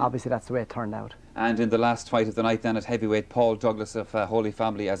Sheeran, and obviously that's the way it turned out. And in the last fight of the night then at heavyweight, Paul Douglas of Holy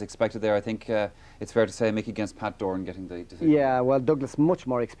Family, as expected there, I think it's fair to say Mick against Pat Doran getting the decision. Yeah, well, Douglas much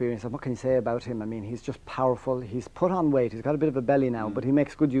more experienced, and what can you say about him? I mean, he's just powerful, he's put on weight, he's got a bit of a belly now, but he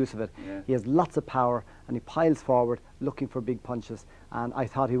makes good use of it. He has lots of power and he piles forward looking for big punches, and I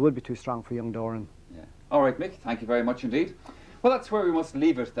thought he would be too strong for young Doran. All right, Mick, thank you very much indeed. Well, that's where we must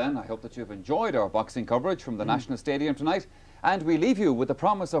leave it then. I hope that you've enjoyed our boxing coverage from the National Stadium tonight. And we leave you with the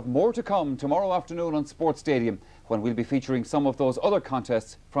promise of more to come tomorrow afternoon on Sports Stadium, when we'll be featuring some of those other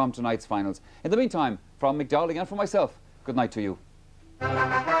contests from tonight's finals. In the meantime, from Mick Dowling and from myself, good night to you.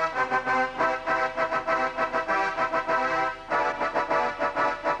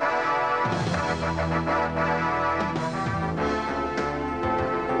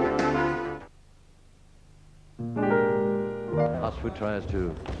 Oswood tries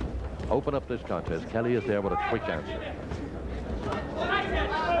to open up this contest. Kelly is there with a quick answer.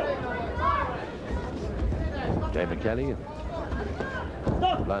 Damon Kelly,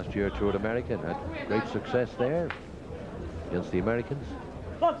 last year toured America and had great success there against the Americans.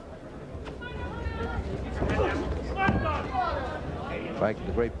 In fact,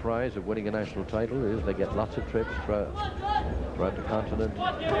 the great prize of winning a national title is they get lots of trips throughout the continent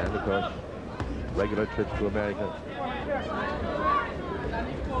and, of course, regular trips to America.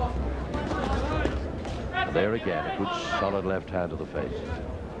 And there again, a good solid left hand to the face.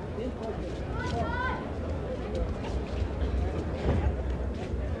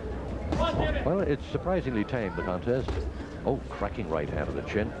 Well, it's surprisingly tame, the contest. Oh, cracking right hand to the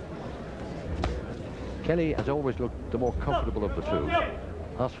chin. Kelly has always looked the more comfortable of the two.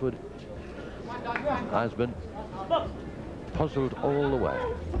 Oswood has been puzzled all the way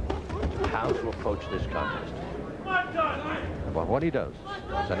how to approach this contest. But what he does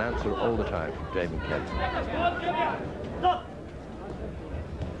is an answer all the time from Damon Kelly.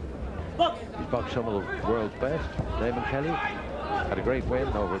 He's boxed some of the world's best. Damon Kelly had a great win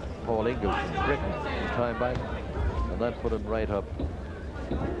over Paul Ingalls from Britain some time back, and that put him right up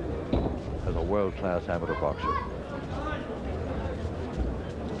as a world-class amateur boxer.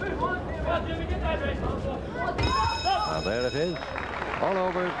 And there it is, all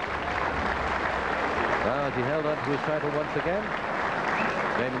over. Now, as he held on to his title once again,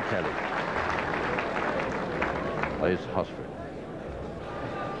 Damon Kelly plays Hosford.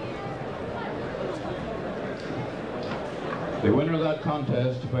 The winner of that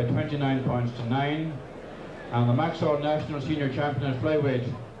contest by 29 points to 9, and the Maxwell National Senior Champion at flyweight,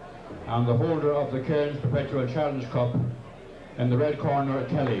 and the holder of the Cairns Perpetual Challenge Cup in the red corner,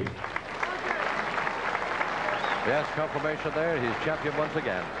 Kelly. Yes, confirmation there. He's champion once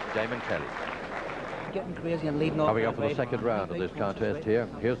again, Damon Kelly. getting crazy and leading off. Coming up for the second round of this contest here.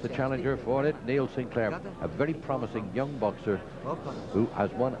 Here's the challenger for it, Neil Sinclair, a very promising young boxer who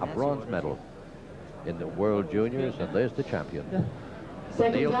has won a bronze medal in the World Juniors, and there's the champion,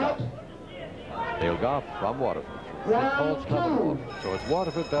 Neil Goff. Neil Goff from Waterford. So it's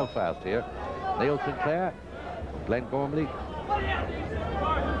Waterford, Belfast here. Neil Sinclair, Glengormley,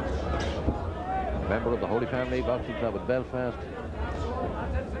 member of the Holy Family Boxing Club in Belfast.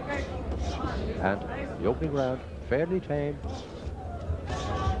 And the opening round, fairly tame.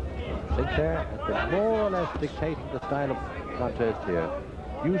 Sinclair has been more or less dictating the style of contest here.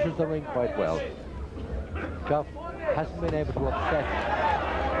 Uses the ring quite well. Goff hasn't been able to upset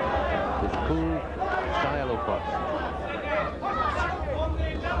his cool style of boxing.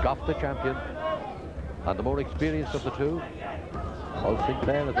 Goff the champion, and the more experienced of the two. Well,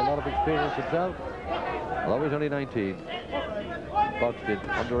 Sinclair has a lot of experience himself, although he's only 19. Boxed in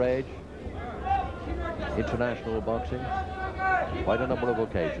underage, international boxing, quite a number of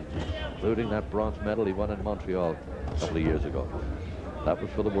occasions, including that bronze medal he won in Montreal a couple of years ago. That was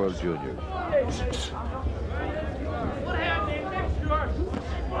for the World Juniors.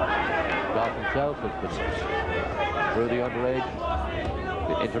 Goff himself has been through the underage,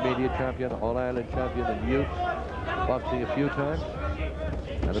 the intermediate champion, All-Ireland champion in youth, boxing a few times,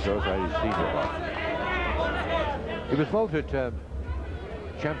 and of course he's senior boxing. He was voted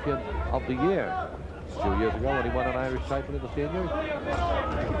champion of the year a few years ago when he won an Irish title in the seniors.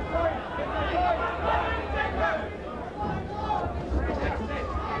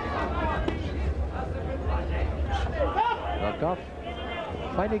 Now Goff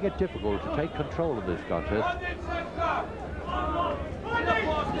finding it difficult to take control of this contest.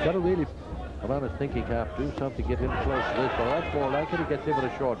 He's got to really come on his thinking cap, do something, get him close to this, but that's more like it. He gets in with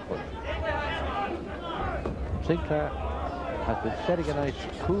a short foot. Sinclair has been setting a nice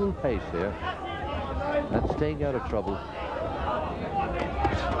cool pace here and staying out of trouble.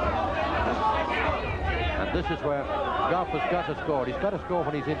 And this is where Goff has got to score. He's got to score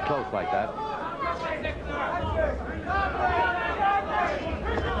when he's in close like that.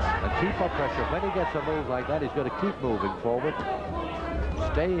 And keep up pressure. When he gets a move like that, he's got to keep moving forward.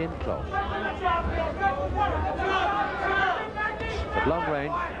 Stay in close. At long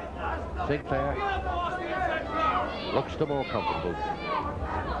range, Sinclair looks the more comfortable.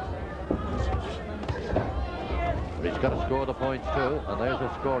 But he's got to score the points too, and there's a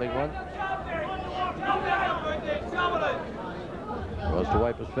scoring one. Wants to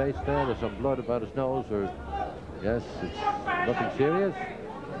wipe his face there. There's some blood about his nose, or yes, it's nothing serious.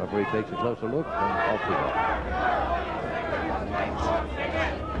 Referee takes a closer look, and off we go.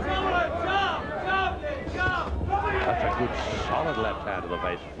 That's a good solid left hand to the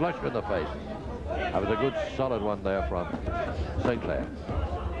face, flush in the face. That was a good solid one there from Sinclair.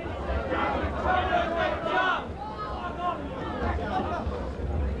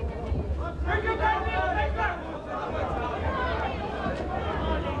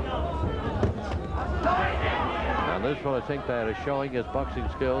 And this fellow Sinclair is showing his boxing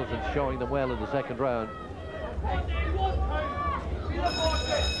skills and showing them well in the second round.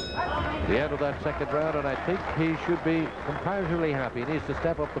 The end of that second round, and I think he should be comparatively happy. He needs to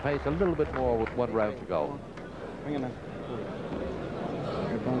step up the pace a little bit more with one round to go. Bring him in.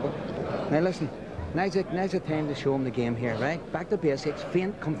 Now listen, now's the time to show him the game here, right? Back to basics,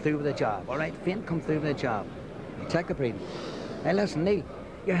 feint, come through with a job, all right? Feint, come through with a job. Check the breathing. Now listen, Neil,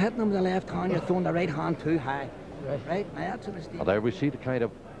 you're hitting him with the left hand, you're throwing the right hand too high, right? Now that's a mistake. Well, there we see the kind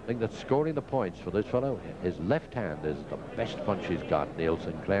of thing that's scoring the points for this fellow. His left hand is the best punch he's got, Neil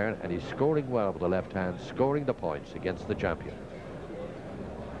Sinclair, and he's scoring well with the left hand, scoring the points against the champion.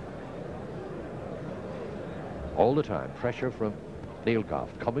 All the time, pressure from Neil Goff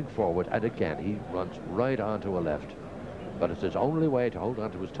coming forward, and again, he runs right onto a left. But it's his only way to hold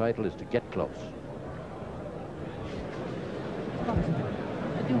on to his title is to get close.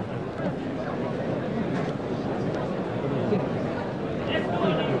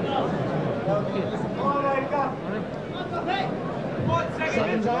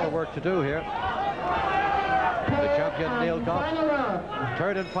 There's a lot of work to do here. The champion Neil Goff,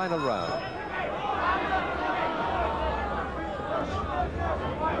 third and final round.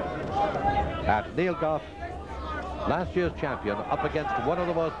 And Neil Goff, last year's champion, up against one of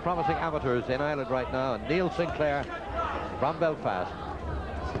the most promising amateurs in Ireland right now, Neil Sinclair from Belfast.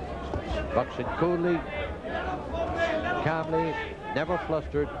 Boxing coolly, calmly, never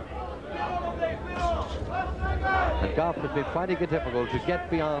flustered. And Goff has been finding it difficult to get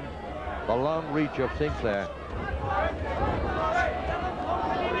beyond the long reach of Sinclair.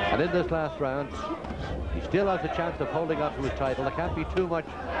 And in this last round, he He still has a chance of holding on to his title. There can't be too much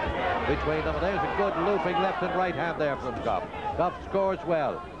between them. And there's a good looping left and right hand there from Goff. Goff scores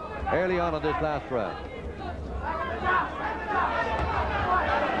well early on in this last round.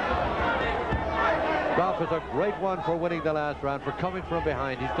 Goff is a great one for winning the last round, for coming from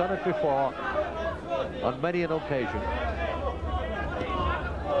behind. He's done it before on many an occasion.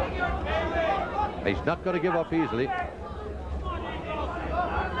 He's not going to give up easily.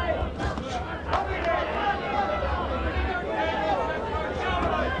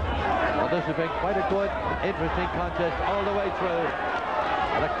 Well, this has been quite a good, interesting contest all the way through.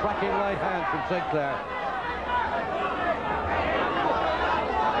 And a cracking right hand from Sinclair.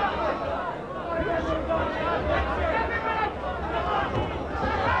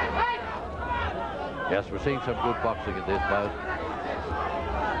 Yes, we're seeing some good boxing in this bout.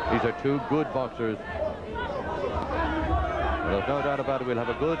 These are two good boxers. And there's no doubt about it, we'll have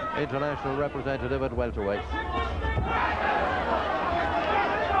a good international representative at welterweight.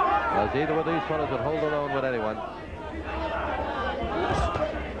 As either of these fellows would hold their own with anyone.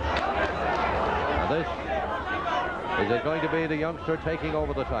 And this is going to be the youngster taking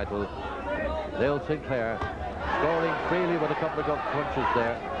over the title, Dale Sinclair, scoring freely with a couple of good punches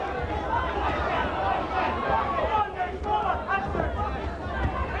there.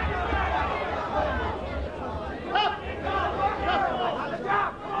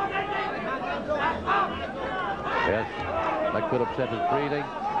 Yes, that could upset his breathing.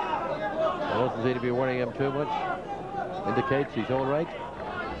 It doesn't seem to be worrying him too much. Indicates he's all right.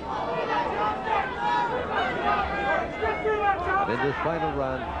 And in this final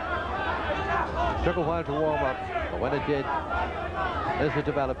round, it took a while to warm up, but when it did, this has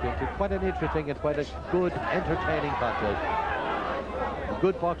developed into quite an interesting and quite a good, entertaining contest.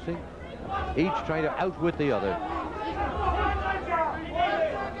 Good boxing, each trying to outwit the other.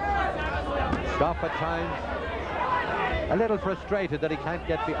 Goff at times a little frustrated that he can't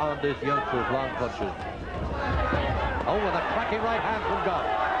get beyond this youngster's long punches. Oh, and a cracking right hand from Goff.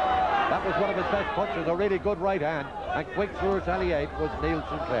 That was one of his best punches, a really good right hand, and quick through retaliate was Neil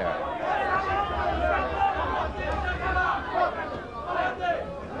Sinclair.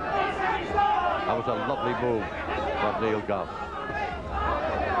 That was a lovely move from Neil Goff.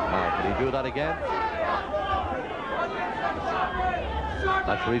 Now, can he do that again?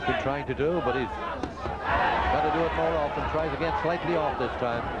 That's what he's been trying to do, but he's got to do it more often. Tries again, slightly off this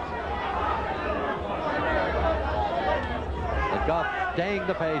time. And Goff staying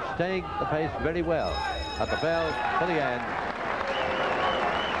the pace very well. At the bell to the end.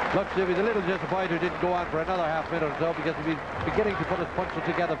 Looks as if he's a little disappointed he didn't go on for another half minute or so, because he's beginning to put his punches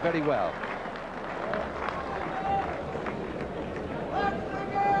together very well.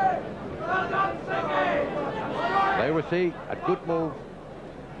 There we see a good move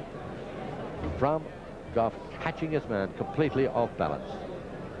from Goff, catching his man completely off balance.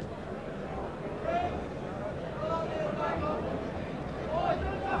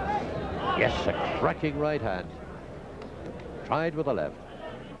 Yes, a cracking right hand. Tried with the left.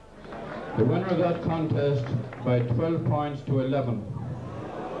 The winner of that contest by 12 points to 11.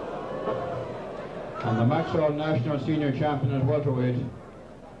 And the Maxwell National Senior Champion at welterweight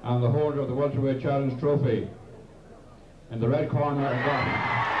and the holder of the welterweight challenge trophy. In the red corner, Goff.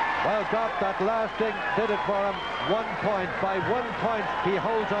 Well, Goff, that last thing did it for him. 1 point. By 1 point, he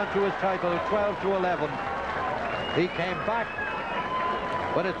holds on to his title, 12 to 11. He came back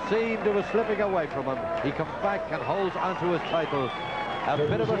when it seemed it was slipping away from him. He comes back and holds on to his title. A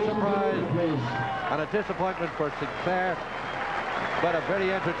bit of a surprise and a disappointment for Sinclair, but a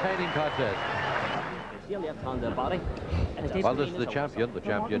very entertaining contest. Well, this is the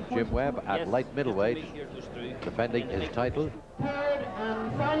champion Jim Webb at light middleweight, defending his title. Third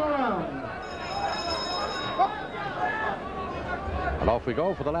and final round. And off we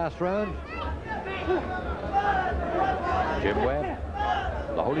go for the last round. Jim Webb,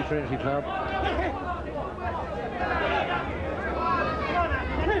 the Holy Trinity Club.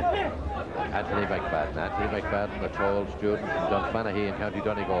 Anthony McFadden, a tall student from Dunfanaghy in County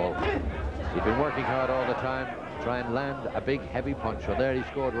Donegal. He's been working hard all the time to try and land a big, heavy punch. So there he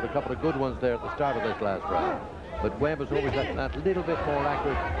scored with a couple of good ones there at the start of this last round. But Webb has always that little bit more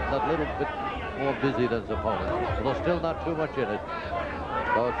accurate, that little bit more busy than his opponent. Although still not too much in it.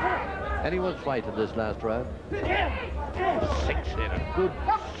 So it's anyone's fight in this last round. 6 in a good,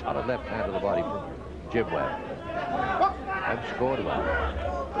 solid left hand to the body from Jim Webb. And scored well.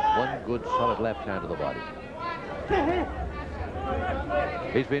 One good, solid left hand to the body.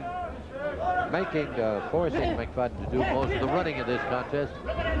 He's been forcing McFadden to do most of the running in this contest.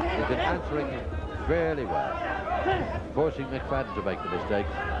 He's been answering fairly well, forcing McFadden to make the mistakes.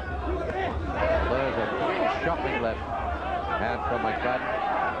 There's a shopping left hand from McFadden.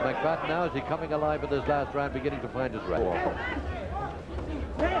 McFadden now, is he coming alive in this last round, beginning to find his right.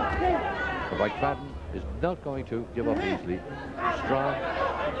 But McFadden is not going to give up easily. Strong.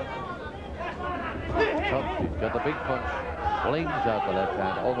 Tough. He's got the big punch. Flings out the left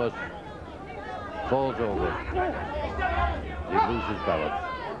hand. Almost falls over. He loses balance.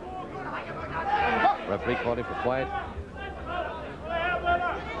 Referee calling for quiet.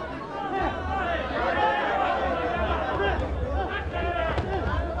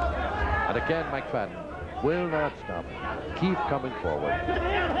 And again, McFadden will not stop. Keep coming forward.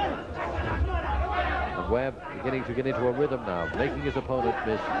 And Webb beginning to get into a rhythm now, making his opponent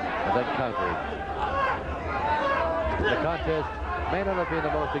miss and then countering. The contest may not have been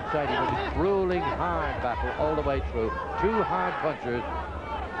the most exciting, but a grueling, hard battle all the way through. Two hard punchers.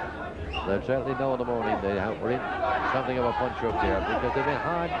 They'll certainly know in the morning they were in something of a punch up there because they've been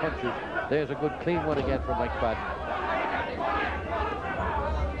hard punches. There's a good clean one again from McFadden.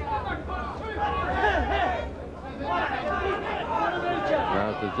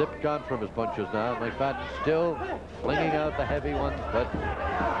 Now the zip gone from his punches now. McFadden still flinging out the heavy ones, but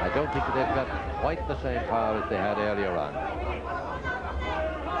I don't think that they've got quite the same power as they had earlier on.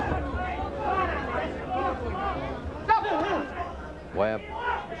 Webb,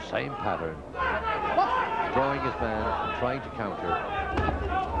 same pattern. Drawing his man and trying to counter.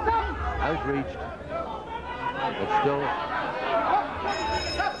 Outreached, but still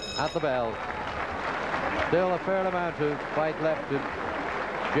at the bell. Still a fair amount of fight left in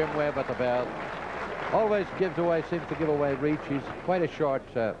Jim Webb at the bell. Always gives away, seems to give away reach. He's quite a short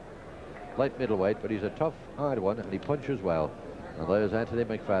light middleweight, but he's a tough, hard one, and he punches well. And there's Anthony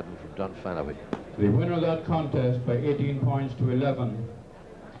McFadden from Dunfanaghy. The winner of that contest by 18 points to 11.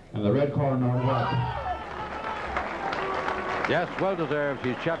 And the red corner, Webb. Yes, well deserved.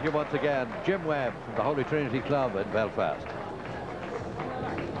 He's champion once again. Jim Webb from the Holy Trinity Club in Belfast.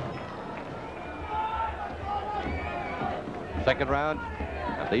 Second round,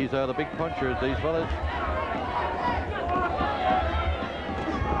 and these are the big punchers, these fellas.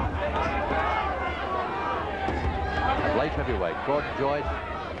 Light heavyweight, Gordon Joyce,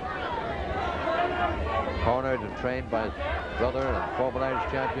 cornered and trained by his brother and former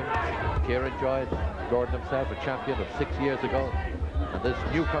Irish champion, Kieran Joyce. Gordon himself, a champion of 6 years ago. And this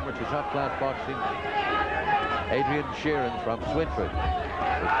newcomer to top-class boxing, Adrian Sheeran from Swinford,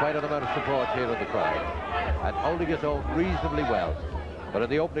 with quite an amount of support here in the crowd, and holding his own reasonably well. But in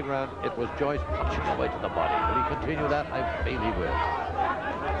the opening round, it was Joyce punching away to the body. Will he continue that? I feel he will.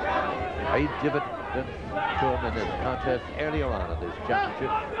 I give it to him in this contest earlier on in this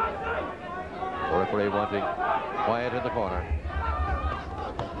championship. The referee wanting quiet in the corner.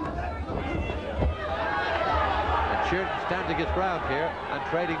 And Sheeran standing his ground here and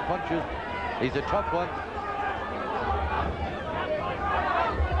trading punches. He's a tough one.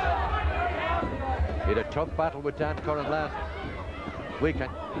 He had a tough battle with Dan Curran last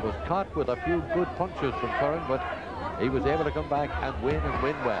weekend. He was caught with a few good punches from Curran, but he was able to come back and win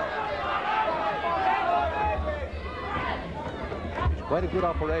well. He's quite a good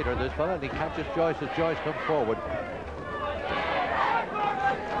operator, this fella, and he catches Joyce as Joyce comes forward.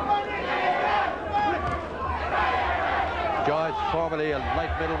 Joyce, formerly a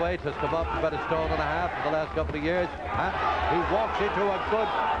light middleweight, has come up about 1.5 stone in the last couple of years, and he walks into a good,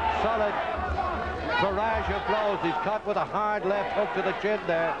 solid barrage of blows. He's caught with a hard left hook to the chin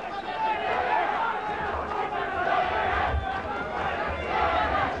there.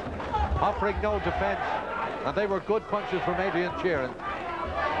 Offering no defense, and they were good punches from Adrian Sheeran.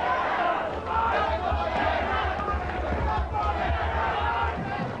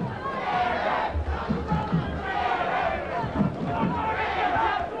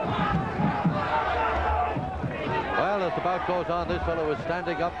 As the bout goes on, this fellow was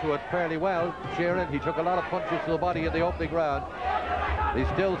standing up to it fairly well. Sheeran, he took a lot of punches to the body in the opening round. He's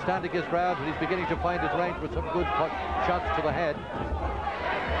still standing his ground, and he's beginning to find his range with some good shots to the head.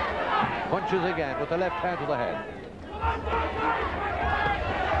 Punches again with the left hand to the head.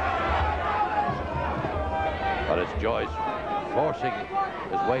 But it's Joyce forcing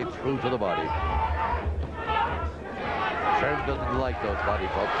his way through to the body. Sheeran doesn't like those body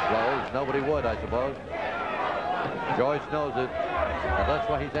blows. Nobody would, I suppose. Joyce knows it, and that's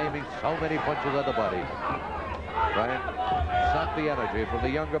why he's aiming so many punches at the body. Trying to sap the energy from the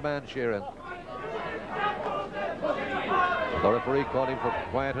younger man, Sheeran. The referee calling for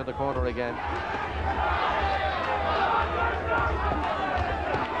quiet in the corner again.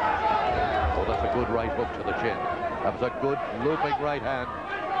 Oh, that's a good right hook to the chin. That was a good looping right hand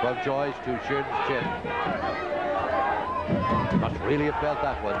from Joyce to Sheeran's chin. Must really have felt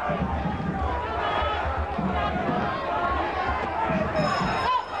that one.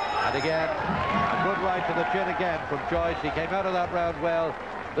 And again, a good right to the chin again from Joyce. He came out of that round well.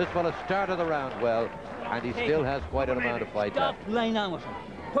 This fella started the round well, and he still has quite an amount of fight left. Stop lying on with him.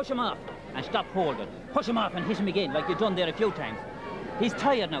 Push him off and stop holding. Push him off and hit him again like you've done there a few times. He's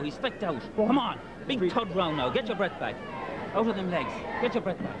tired now, he's specked out. Come on, big third round now. Get your breath back. Out of them legs. Get your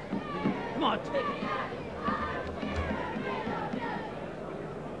breath back. Come on, take it.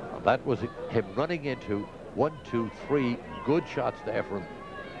 That was him running into 1, 2, 3 good shots there from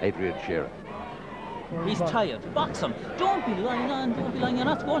Adrian Sheeran. He's tired. Box him. Don't be lying on. Don't be lying on.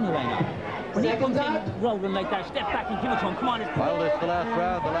 That's going away now. When he comes in rolling like that, step back and give it to him. Come on. Well, it's the last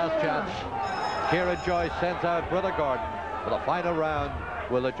round, the last chance. Kieran Joyce sends out Brother Gordon for the final round.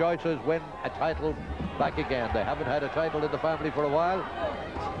 Will the Joyces win a title back again? They haven't had a title in the family for a while.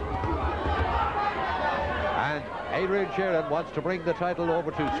 And Adrian Sheeran wants to bring the title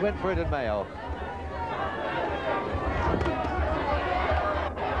over to Swinford and Mayo.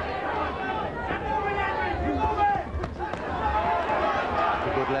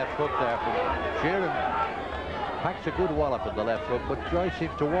 A good left hook there from Sheeran. Packs a good wallop in the left hook, but Joyce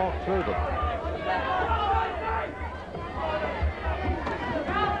seems to walk through them.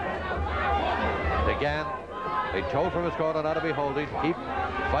 Again, a toe from his corner, not to be holding. Keep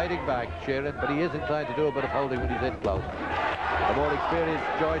fighting back, Sheeran, but he is inclined to do a bit of holding when he's in close. The more experienced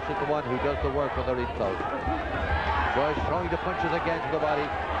Joyce is the one who does the work when they're in close. Joyce throwing the punches again to the body.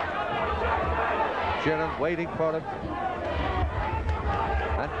 Sheeran waiting for him.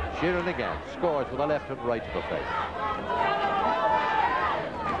 And Sheeran again scores with a left and right to the face.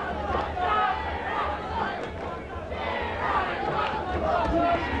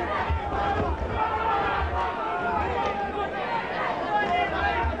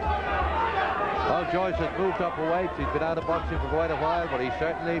 Joyce has moved up a weight. He's been out of boxing for quite a while, but he's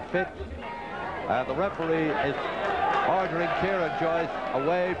certainly fit. And the referee is ordering Kieran Joyce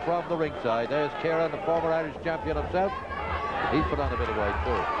away from the ringside. There's Kieran, the former Irish champion himself. He's put on a bit of weight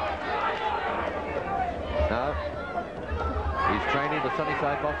too. Now, he's training the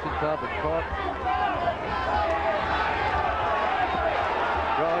Sunnyside Boxing Club in Cork.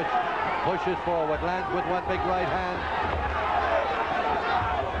 Joyce pushes forward, lands with one big right hand.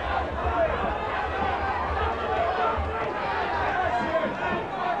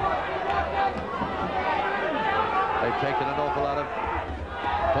 They've taken an awful lot of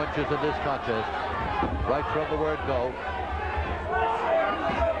punches in this contest, right from the word go.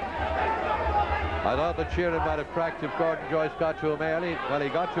 I thought that Sheeran might have cracked if Gordon Joyce got to him early. Well, he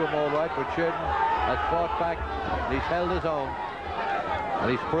got to him all right, but Sheeran has fought back, and he's held his own. And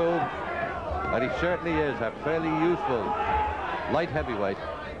he's proved that he certainly is a fairly useful light heavyweight.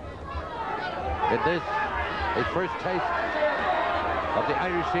 In this, his first taste of the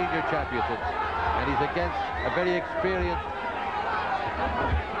Irish Senior Championship. And he's against a very experienced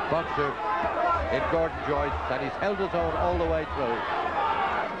boxer in Gordon Joyce, and he's held his own all the way through.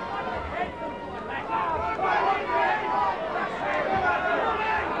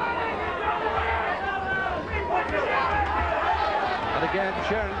 And again,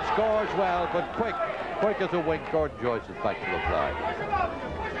 Sheeran scores well, but quick as a wink. Gordon Joyce is back to the fly.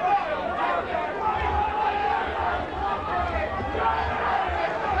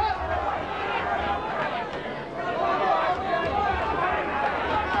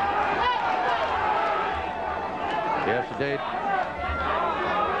 Yes, indeed.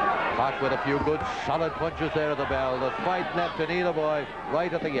 Hot with a few good solid punches there at the bell. The fight left in either boy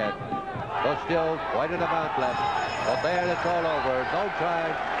right at the end. There's still quite an amount left. But there it's all over. No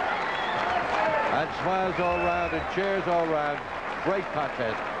time. And smiles all round and cheers all round. Great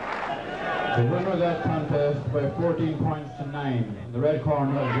contest. The winner of that contest by 14 points to 9. The red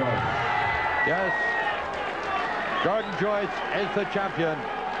corner of Joyce. Yes. Gordon Joyce is the champion.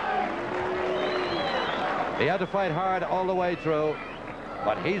 He had to fight hard all the way through,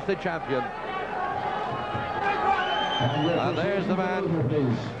 but he's the champion. And there's the man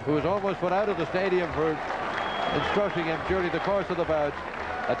who was almost put out of the stadium for instructing him during the course of the bout,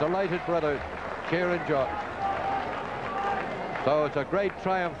 a delighted brother, Kieran Joyce. So it's a great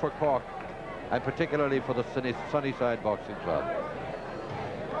triumph for Cork, and particularly for the Sunnyside Boxing Club.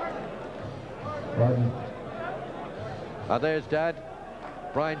 And there's Dad,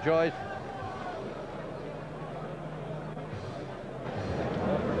 Brian Joyce.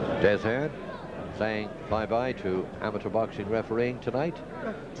 Des Hearn saying bye-bye to amateur boxing refereeing tonight.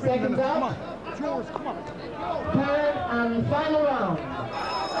 Seconds out. Third and final round.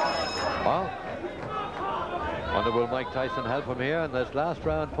 Well, wonder will Mike Tyson help him here in this last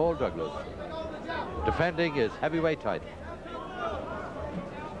round, Paul Douglas. defending his heavyweight title.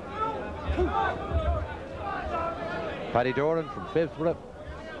 Paddy Doran from Phibsborough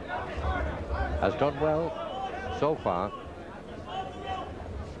has done well so far.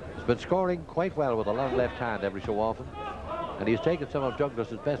 He's been scoring quite well with a long left hand every so often, and he's taken some of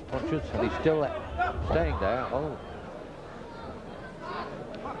Douglas's best punches, and he's still staying there. Oh,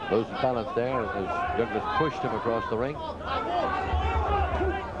 losing balance there as Douglas pushed him across the ring.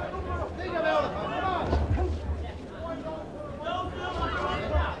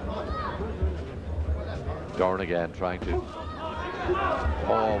 Doran again trying to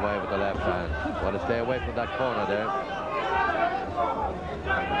fall away with the left hand. Want to stay away from that corner there.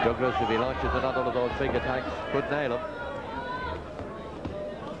 Douglas, if he launches another of those big attacks, could nail him.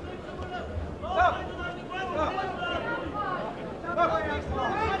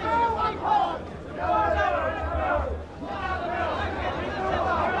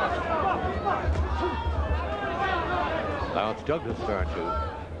 Now it's Douglas' turn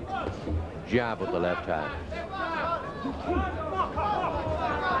to jab with the left hand.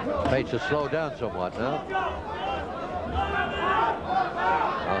 Bates has slowed down somewhat now.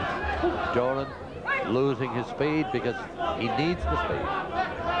 Doran losing his speed because he needs the speed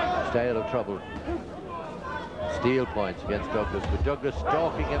to stay out of trouble. Steal points against Douglas, but Douglas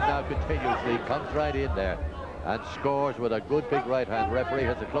stalking him now continuously, comes right in there and scores with a good big right hand. Referee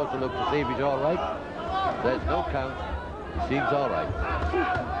has a closer look to see if he's all right. There's no count. He seems all right.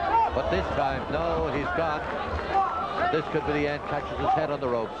 But this time, no, he's gone. This could be the end. Catches his head on the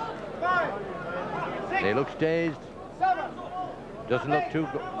ropes. He looks dazed. Doesn't look too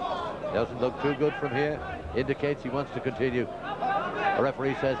good. Doesn't look too good from here. Indicates he wants to continue. The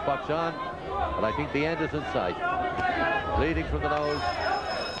referee says box on, but I think the end is in sight. Bleeding from the nose,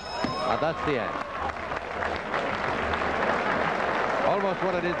 and that's the end. Almost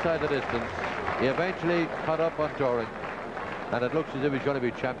won it inside the distance. He eventually caught up on Doran, and it looks as if he's going to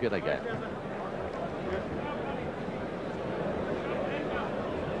be champion again.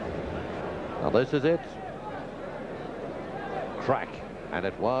 Now this is it. Crack. And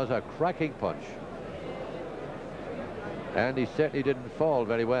it was a cracking punch. And he certainly didn't fall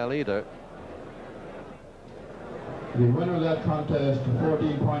very well either. The winner of that contest,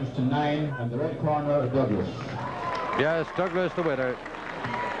 14 points to 9, and the red corner, Douglas. Yes, Douglas the winner.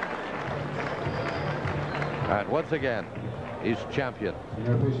 And once again, he's champion. In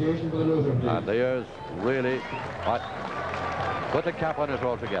your appreciation for the loser, please. And there's really put the cap on it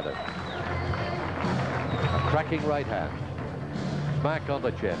altogether. A cracking right hand. Smack on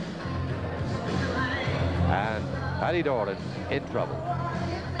the chin. And Paddy Doran in trouble.